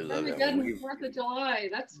 I love that. Armageddon, 4th of July.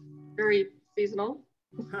 That's very seasonal.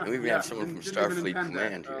 And we even have someone from Starfleet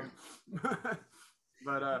Command here.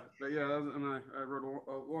 But yeah, that was, and I wrote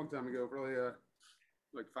a long time ago, probably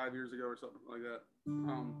like 5 years ago or something like that.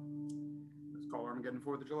 It's called Armageddon,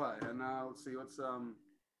 4th of July. And let's see what's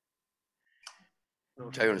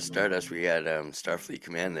Talking to Stardust, we had Starfleet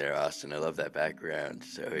Command there, Austin. I love that background.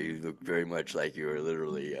 So you look very much like you were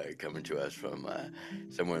literally coming to us from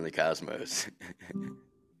somewhere in the cosmos.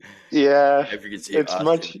 Yeah, if you could see it's Austin's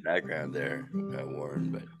much background there, Warren,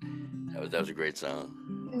 but that was a great song.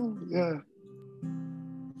 Yeah,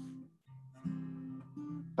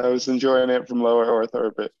 I was enjoying it from lower Earth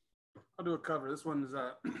orbit. I'll do a cover. This one's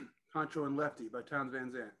Honcho and Lefty by Townes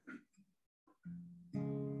Van Zandt.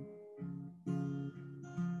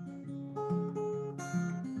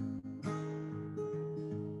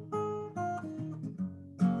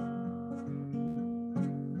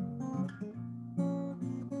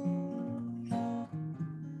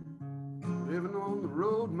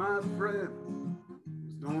 road, my friend,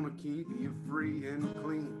 was gonna keep you free and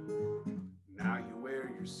clean. Now you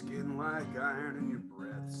wear your skin like iron and your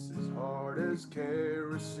breath's as hard as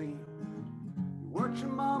kerosene. You weren't your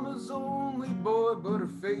mama's only boy, but her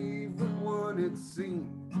favorite one, it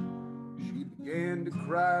seemed. She began to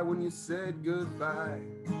cry when you said goodbye.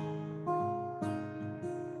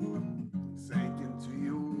 Sank into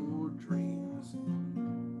your dreams.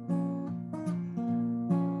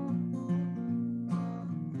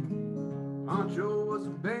 Pancho was a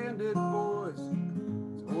bandit, boys.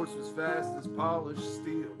 His horse was fast as polished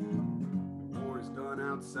steel. He wore his gun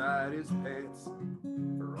outside his pants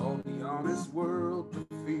for all the honest world to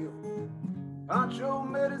feel. Pancho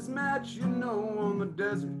met his match, you know, on the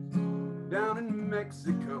desert down in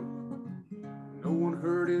Mexico. No one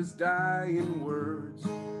heard his dying words.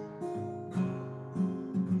 And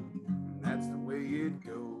that's the way it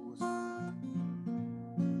goes.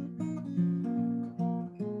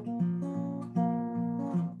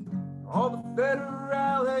 All the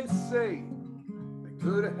federales say they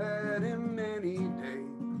could have had him any day.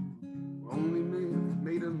 Only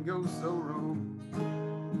made him go so wrong.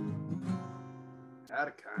 Out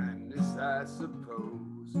of kindness, I suppose.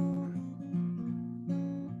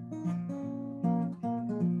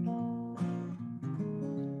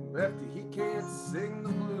 Lefty, he can't sing the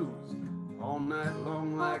blues all night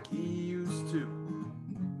long like he used to.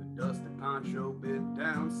 The dust that Pancho bit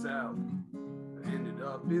down south ended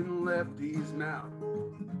up in Lefty's mouth.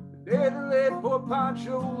 The day they laid poor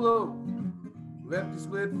Pancho low, Lefty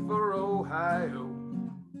split for Ohio,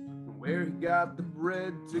 where he got the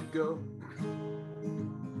bread to go.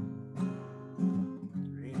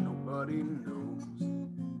 Ain't nobody knows.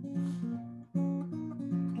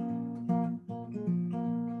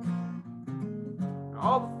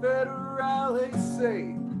 All the federales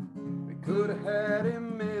say they could have had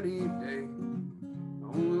him any day,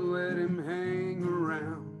 only let him hang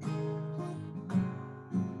around.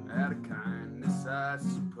 Out of kindness, I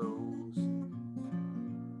suppose.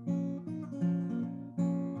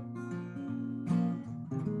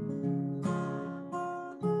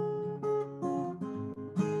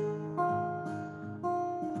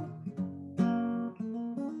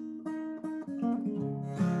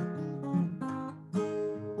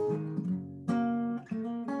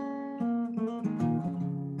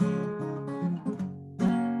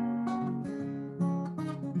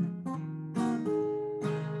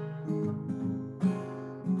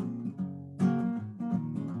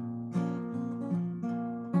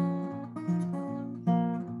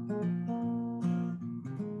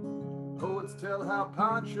 Tell how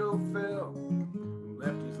Pancho fell.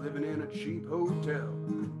 Lefty's living in a cheap hotel.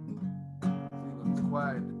 Cleveland's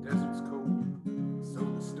quiet, the desert's cold. So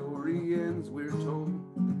the story ends, we're told.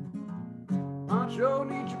 Pancho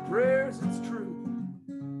needs your prayers, it's true.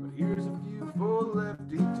 But here's a few for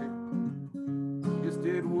Lefty too. He just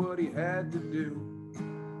did what he had to do.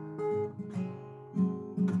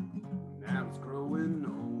 Now he's growing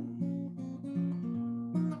old.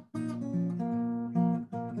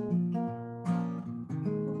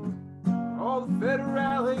 All the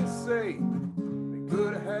federales say they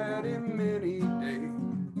could have had him any day.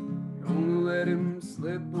 They only let him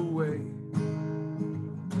slip away.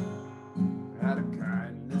 Out of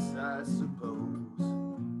kindness, I suppose.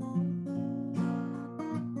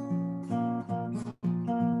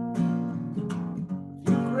 A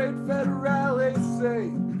few great federales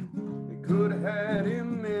say they could have had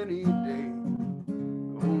him any day.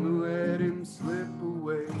 They only let him slip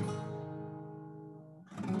away.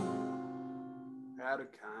 Out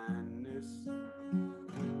of kindness,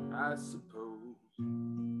 I suppose.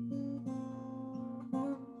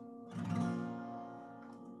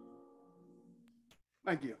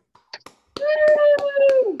 Thank you.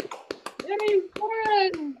 Woo! Yay,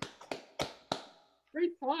 fun!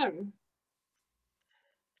 Great song.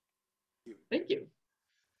 Thank you.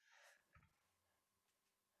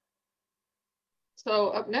 So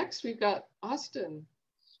up next, we've got Austin.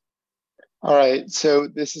 All right, so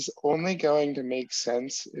this is only going to make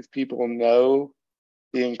sense if people know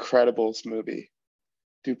the Incredibles movie.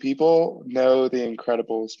 Do people know the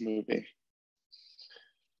Incredibles movie?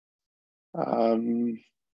 I'm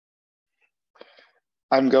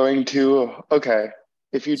going to, okay.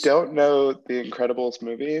 If you don't know the Incredibles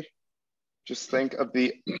movie, just think of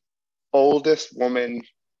the oldest woman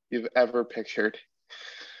you've ever pictured.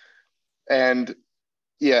 And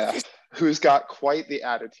yeah, who's got quite the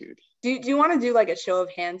attitude. Do you want to do like a show of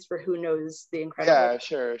hands for who knows the Incredibles? Yeah,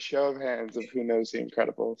 sure. Show of hands of who knows the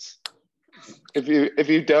Incredibles. If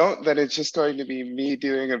you don't, then it's just going to be me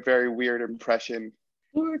doing a very weird impression.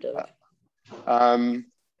 Sort of.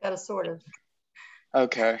 Got a sort of.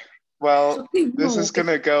 Okay. Well, this is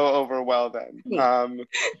gonna go over well then.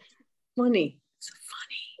 Funny.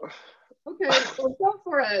 Okay, well, go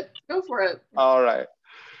for it. Go for it. All right.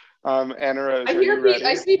 Anna Rose, I are you ready?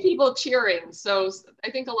 I see people cheering, so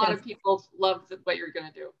I think a lot of people love what you're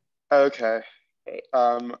gonna do. Okay.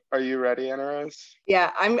 Are you ready, Anna Rose?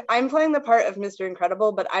 Yeah, I'm playing the part of Mr.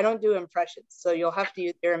 Incredible, but I don't do impressions, so you'll have to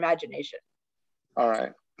use your imagination. All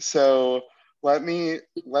right. So let me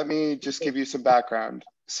just give you some background.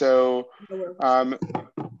 So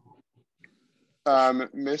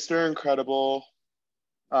Mr. Incredible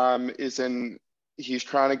he's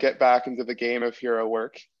trying to get back into the game of hero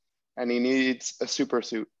work, and he needs a super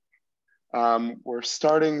suit. We're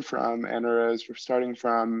starting from Anna Rose,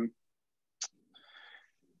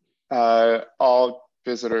 all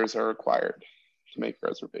visitors are required to make a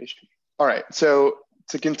reservation. All right, so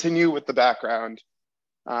to continue with the background,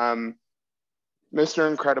 Mr.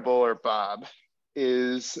 Incredible, or Bob,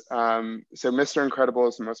 is, so Mr. Incredible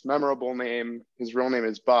is the most memorable name. His real name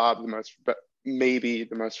is Bob, maybe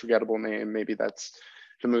the most forgettable name. Maybe that's,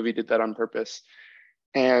 the movie did that on purpose.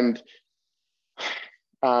 And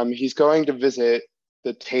he's going to visit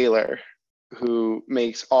the tailor who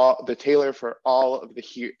makes the tailor for all of the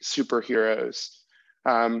superheroes.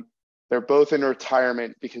 They're both in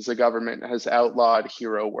retirement because the government has outlawed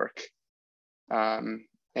hero work.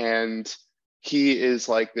 And he is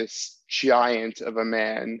like this giant of a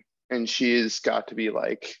man, and she's got to be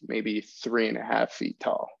like maybe 3.5 feet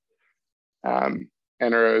tall. Anna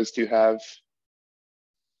Rose, do you have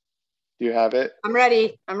it? I'm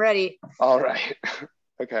ready. All right.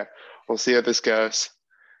 Okay, we'll see how this goes.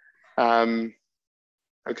 Okay,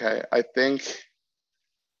 I think,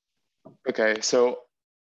 okay, so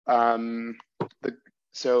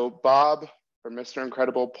so Bob, or Mr.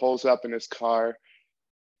 Incredible, pulls up in his car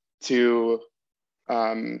to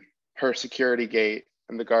her security gate,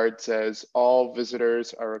 and the guard says, all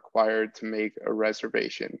visitors are required to make a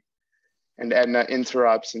reservation. And Edna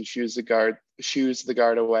interrupts and shoos the guard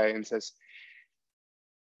away and says,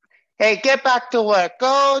 hey, get back to work.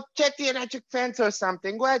 Go check the electric fence or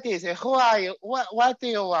something. What is it? Who are you? What do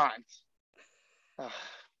you want? Oh,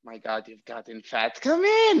 my God, you've gotten fat. Come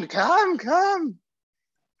in, come.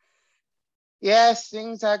 Yes,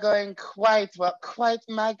 things are going quite well.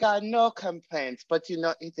 My God, no complaints. But you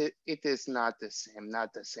know, it is not the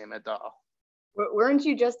same at all. Weren't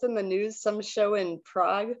you just in the news, some show in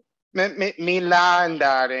Prague? Milan,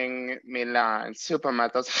 darling, Milan.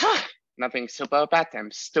 Supermodels. Ha! Nothing super about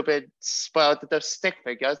them. Stupid, spoiled little stick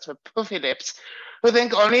figures with poofy lips who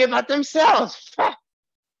think only about themselves. Ha!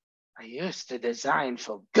 I used to design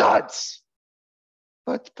for gods.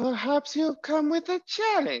 But perhaps you've come with a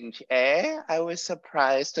challenge, eh? I was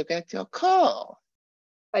surprised to get your call.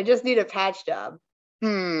 I just need a patch job.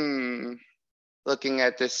 Looking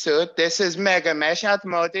at the suit, this is mega mesh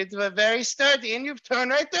outmoded, but very sturdy, and you've turned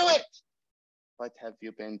right through it. What have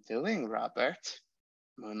you been doing, Robert?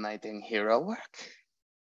 Moonlighting hero work?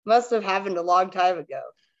 Must have happened a long time ago.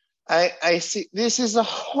 I see. This is a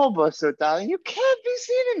hobo suit, darling. You can't be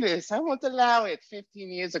seen in this. I won't allow it 15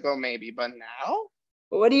 years ago, maybe, but now?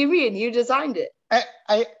 What do you mean? You designed it.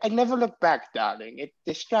 I never look back, darling. It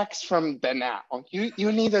distracts from the now.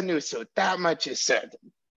 You need a new suit. That much is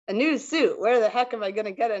certain. A new suit? Where the heck am I going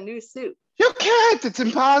to get a new suit? You can't. It's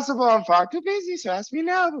impossible. I'm far too busy, so ask me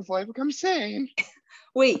now before I become sane.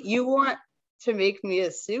 Wait, you want to make me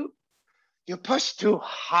a suit? You push too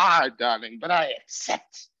hard, darling, but I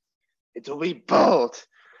accept. It will be bold,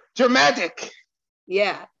 dramatic.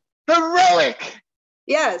 Yeah. Heroic.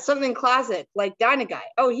 Yeah, something classic, like Dynaguy.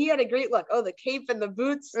 Oh, he had a great look. Oh, the cape and the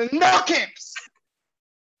boots. No capes!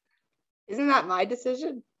 Isn't that my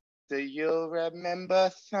decision? Do you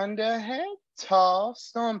remember Thunderhead? Tall,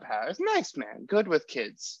 storm powers. Nice man, good with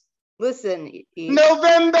kids. Listen,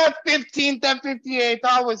 November 15th of 58,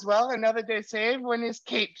 all was well. Another day saved when his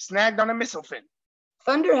cape snagged on a missile fin.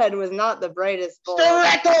 Thunderhead was not the brightest bulb.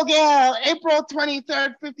 Stiletto Gal, April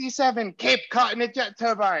 23rd, 57, cape caught in a jet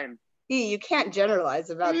turbine. You can't generalize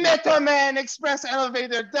about Metal Man, express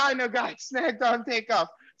elevator, Dino Guy, snagged on takeoff.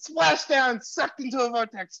 Splashdown, sucked into a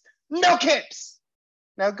vortex. No capes!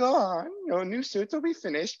 Now go on, your new suits will be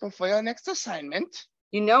finished before your next assignment.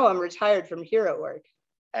 You know I'm retired from hero work.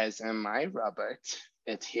 As am I, Robert.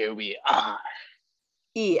 And here we are.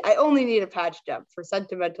 I only need a patch job for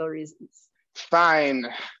sentimental reasons. Fine.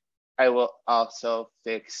 I will also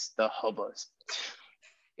fix the hobos.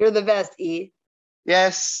 You're the best, E.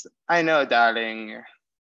 Yes, I know, darling.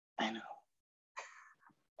 I know.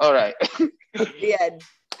 All right. The end.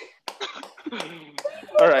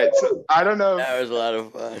 All right, so I don't know. That was a lot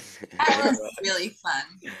of fun. That was really fun.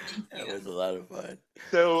 That was a lot of fun.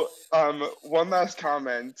 So, one last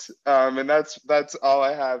comment, and that's all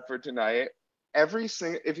I have for tonight.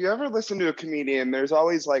 If you ever listen to a comedian, there's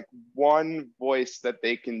always like one voice that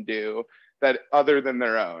they can do that other than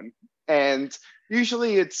their own, and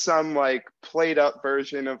usually it's some like played up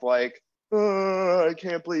version of like, oh, I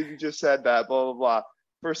can't believe you just said that, blah blah blah.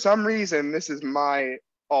 For some reason, this is my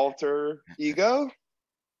alter ego.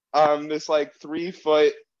 This like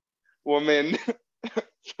 3-foot woman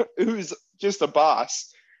who's just a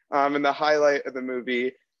boss, in the highlight of the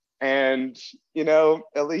movie. And, you know,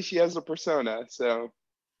 at least she has a persona. So,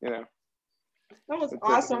 you know. That was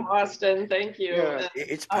awesome, Austin. Thank you. Yeah.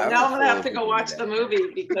 It's now I'm gonna have to go watch the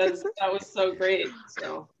movie because that was so great.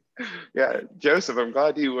 So yeah, Joseph, I'm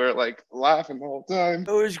glad you were like laughing the whole time.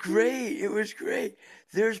 It was great. It was great.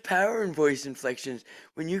 There's power in voice inflections.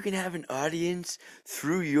 When you can have an audience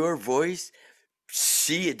through your voice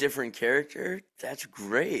see a different character, that's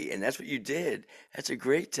great. And that's what you did. That's a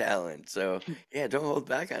great talent. So yeah, don't hold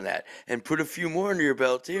back on that. And put a few more under your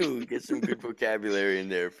belt too. Get some good vocabulary in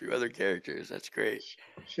there, a few other characters. That's great.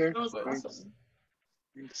 Sure. that was awesome.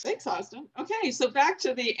 Thanks, Austin. Okay, so back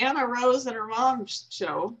to the Anna Rose and her mom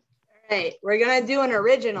show. All right, we're gonna do an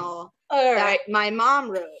original that my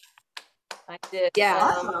mom wrote. I did.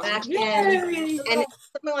 Yeah, back in and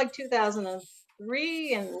something like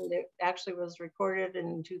 2003, and it actually was recorded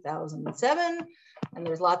in 2007. And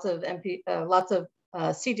there's lots of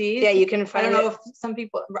CDs. Yeah, you can find. I don't know if some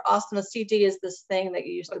people, Austin, a CD is this thing that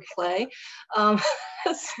you used to play.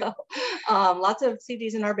 So lots of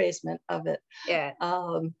CDs in our basement of it. Yeah.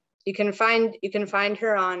 You can find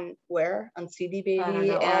her on where? On CD Baby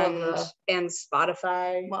and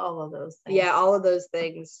Spotify. Well, all of those things. Yeah, all of those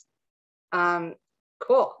things.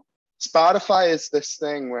 Cool. Spotify is this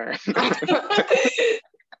thing where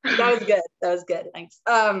That was good. That was good. Thanks.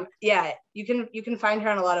 Yeah, you can find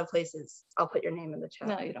her in a lot of places. I'll put your name in the chat.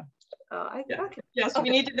 No, you don't. Okay. Yes, we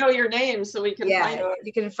need to know your name so we can find her.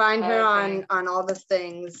 You can find her on all the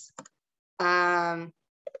things. And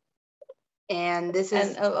this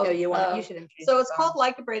is you should introduce. So it's called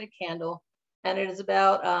Like a Braided Candle, and it is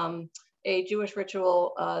about a Jewish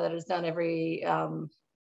ritual that is done every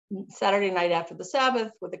Saturday night after the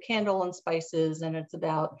Sabbath with a candle and spices, and it's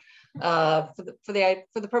about for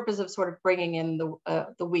the purpose of sort of bringing in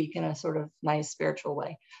the week in a sort of nice spiritual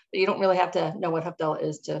way. But you don't really have to know what Havdalah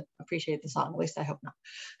is to appreciate the song. At least I hope not.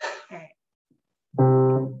 All right.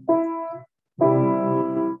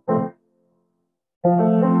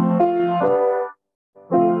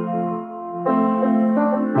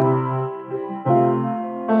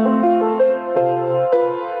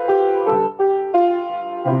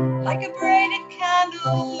 Like a braided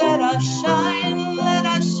candle, let us shine, let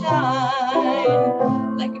us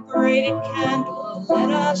shine. Like a braided candle, let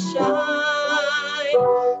us shine.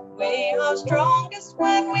 We are strongest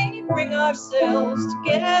when we bring ourselves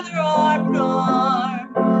together arm in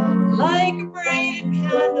arm. Like a braided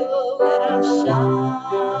candle, let us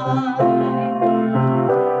shine.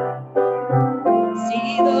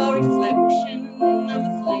 See the reflection of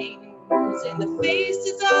the flames in the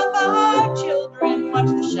faces of our children. Watch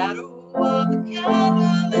the shadow of the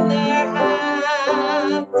candle in their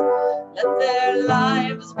hands. Let their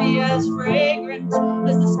lives be as fragrant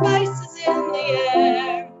as the spices in the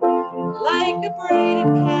air. Like a braided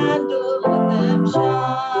candle, let them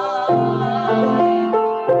shine.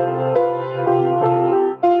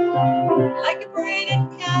 Like a braided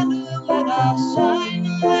candle, let us shine,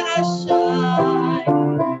 let us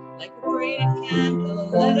shine. Like a braided candle,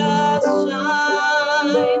 let us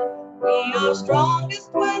shine. We are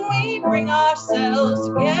strongest when we bring ourselves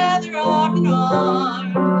together arm in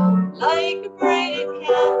arm. Like a braided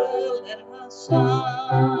candle, let us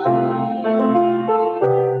shine.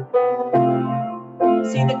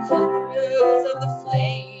 See the colors of the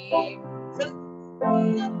flame.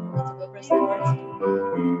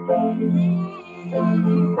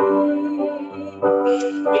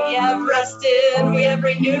 We have rested, we have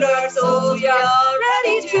renewed our souls, we are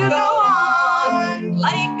ready to go on.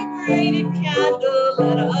 Like a braided candle,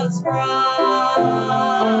 let us rise.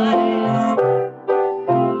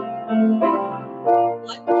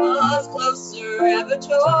 Let us closer ever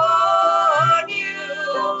toward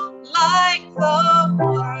you, like the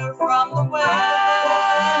water from the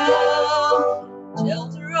well.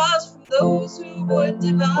 Shelter us from those who would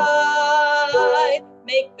divide.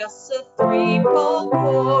 Make us a threefold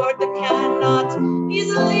cord that cannot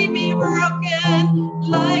easily be broken.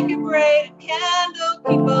 Like a braided candle,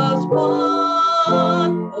 keep us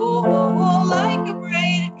one. Oh, like a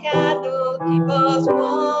braided candle, keep us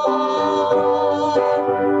one.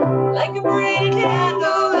 braided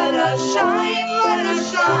candle, let us shine, let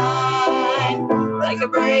us shine. Like a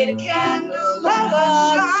braided candle, let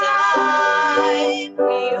us shine.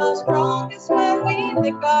 We are strongest when we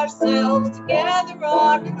lick ourselves together,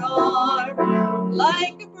 arm in arm.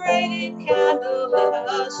 Like a braided candle, let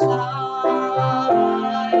us shine.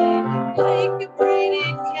 Like a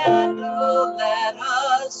braided candle, let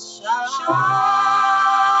us shine.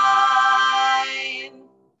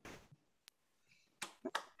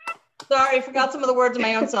 Sorry, I forgot some of the words of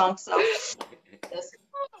my own song, so. Yes.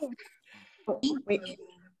 Wait,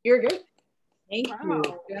 you're good. Thank Wow.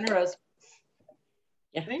 you. Generous.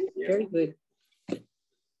 Yeah, Thank you. very good.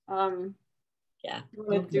 Yeah. You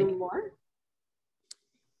want to do more?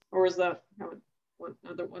 Or is that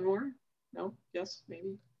another one more? No? Yes,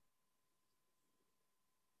 maybe.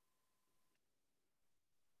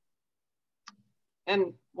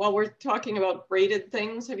 And while we're talking about braided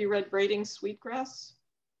things, have you read Braiding Sweetgrass?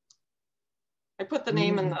 I put the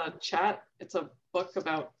name in the chat. It's a book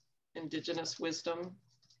about indigenous wisdom.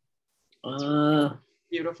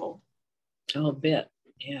 Beautiful. I'll bet.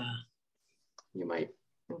 Yeah. You might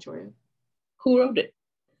enjoy it. Who wrote it?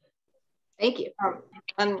 Thank you.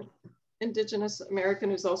 An indigenous American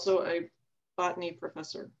who's also a botany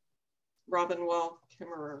professor, Robin Wall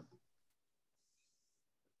Kimmerer.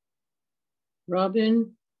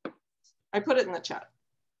 Robin? I put it in the chat.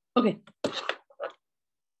 Okay.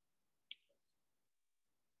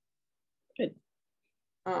 Good.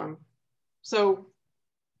 So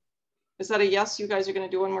is that a yes? You guys are going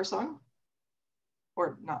to do one more song?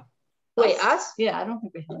 Or not? Wait, us? Yeah, I don't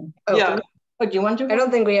think we have one. Oh, yeah. Oh, do you want to? I don't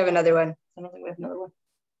think we have another one. I don't think we have another one.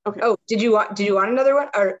 Okay. Oh, did you want another one?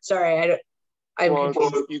 Or sorry, I'm Well,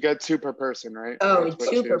 confused. you get two per person, right? Oh, That's what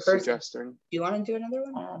two she per was person. suggesting. Do you want to do another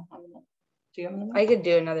one? Do you have another one? I could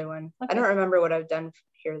do another one. Okay. I don't remember what I've done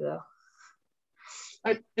here though.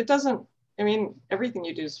 It doesn't. I mean, everything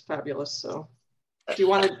you do is fabulous. So, do you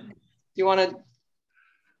want to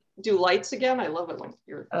do lights again? I love it when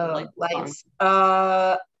you're lights.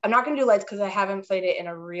 I'm not gonna do lights because I haven't played it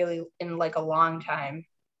in like a long time.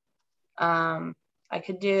 I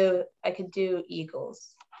could do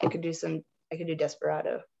Eagles. I could do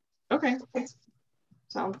Desperado. Okay,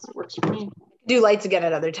 works for me. Do lights again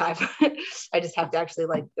another time. I just have to actually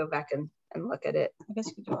like go back and look at it. I guess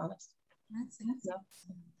you could do honest.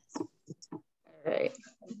 All right.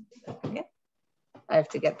 Okay. I have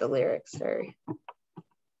to get the lyrics. Sorry.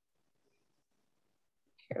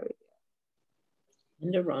 Here we go.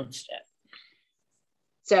 Linda Ronstadt.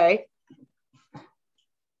 Sorry.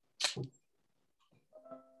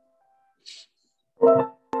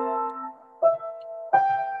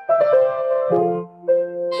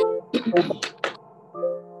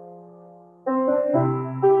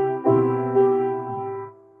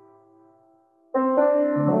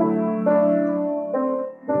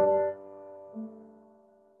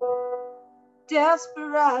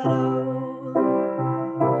 Desperado,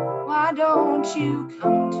 why don't you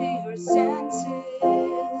come to your senses?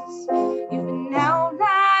 You've been out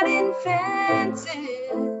riding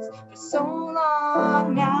fences for so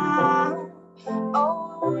long now.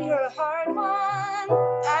 Oh, you're a hard one.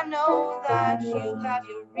 I know that you have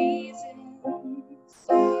your reasons.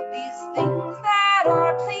 These things that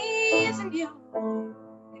are pleasing you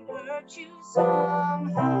can hurt you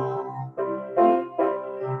somehow.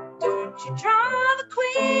 Don't you draw the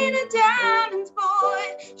queen of diamonds, boy.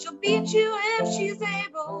 She'll beat you if she's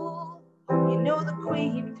able. You know the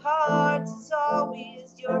queen of hearts is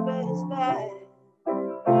always your best bet.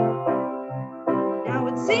 Now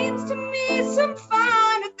it seems to me some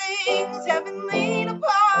finer things have been laid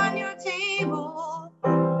upon your table,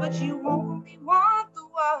 but you only want the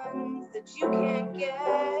ones that you can't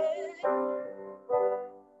get.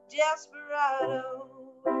 Desperado,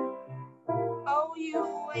 oh,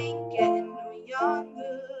 you ain't getting no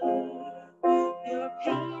younger. Your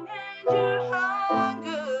pain and your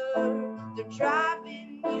hunger, they're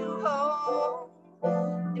driving you home.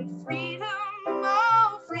 And freedom,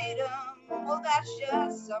 oh freedom, well that's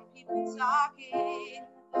just some people talking.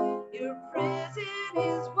 Your prison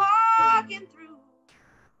is walking through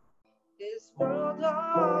this world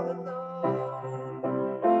all alone.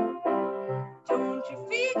 Don't your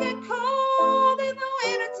feet get cold in the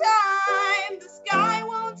wintertime? The sky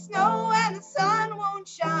won't snow and the sun won't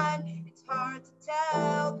shine. It's hard to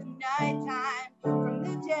tell the nighttime from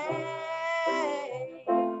the day.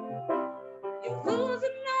 You're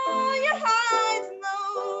losing all your highs and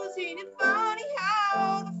lows. Ain't it funny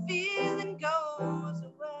how the feeling goes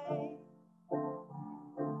away?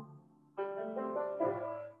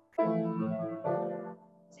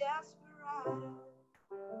 Desperado.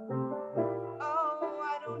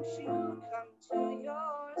 come to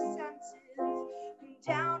your senses. Come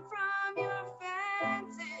down from your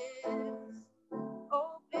fences.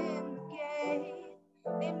 Open the gate.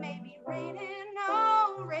 It may be raining,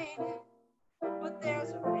 oh, raining, but there's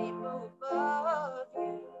a rainbow above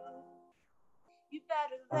you. You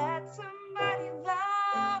better let somebody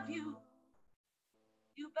love you.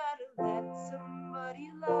 You better let somebody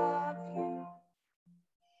love you.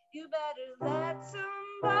 You better let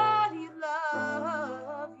somebody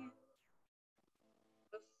love you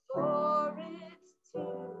before it's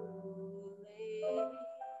too late.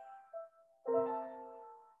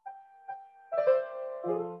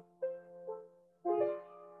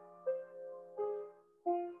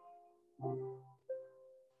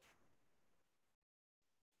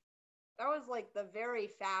 That was like the very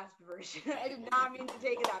fast version. I did not mean to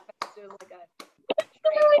take it that fast. It was like a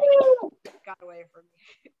train that got away from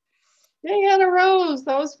me. Hey, Anna Rose,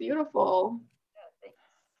 that was beautiful. Yeah,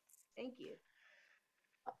 thank you.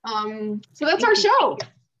 So that's our show.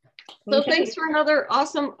 So Okay. thanks for another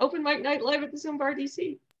awesome open mic night live at the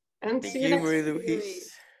ZoomBarDC. And Thank see you you, next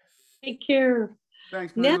Marie-Louise. Take care.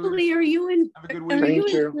 Thanks, Marie-Louise. Natalie, are you in? Have a good Are week. you Thank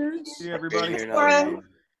in you. Paris? See you, everybody. Here in Lauren. Arlene.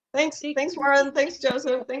 Thanks, Warren. Thanks,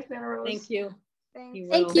 Joseph. Thanks, Anna Rose. Thank you. Thanks. You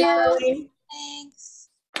Thank will. you. Arlene. Thanks.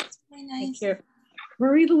 It's very Take nice. care.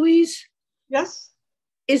 Marie-Louise, Yes,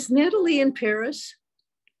 is Natalie in Paris?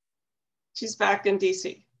 she's back in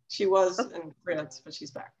DC. She was in France, but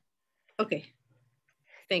she's back. Okay.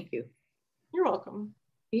 Thank you. You're welcome.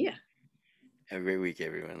 Yeah. Have a great week,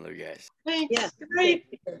 everyone. Love you guys. Thanks. Yeah. Good night.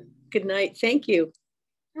 Good night. Thank you.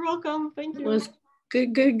 You're welcome. Thank It you. was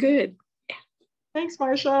good, good, good. Thanks,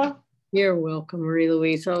 Marcia. You're welcome,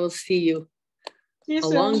 Marie-Louise. I will see you See you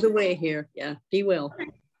along soon. the way here. Yeah. Be well.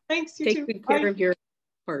 Thanks. You Take too. good care Bye. of your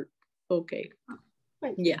heart. Okay.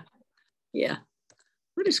 Thanks. Yeah. Yeah.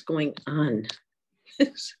 What is going on?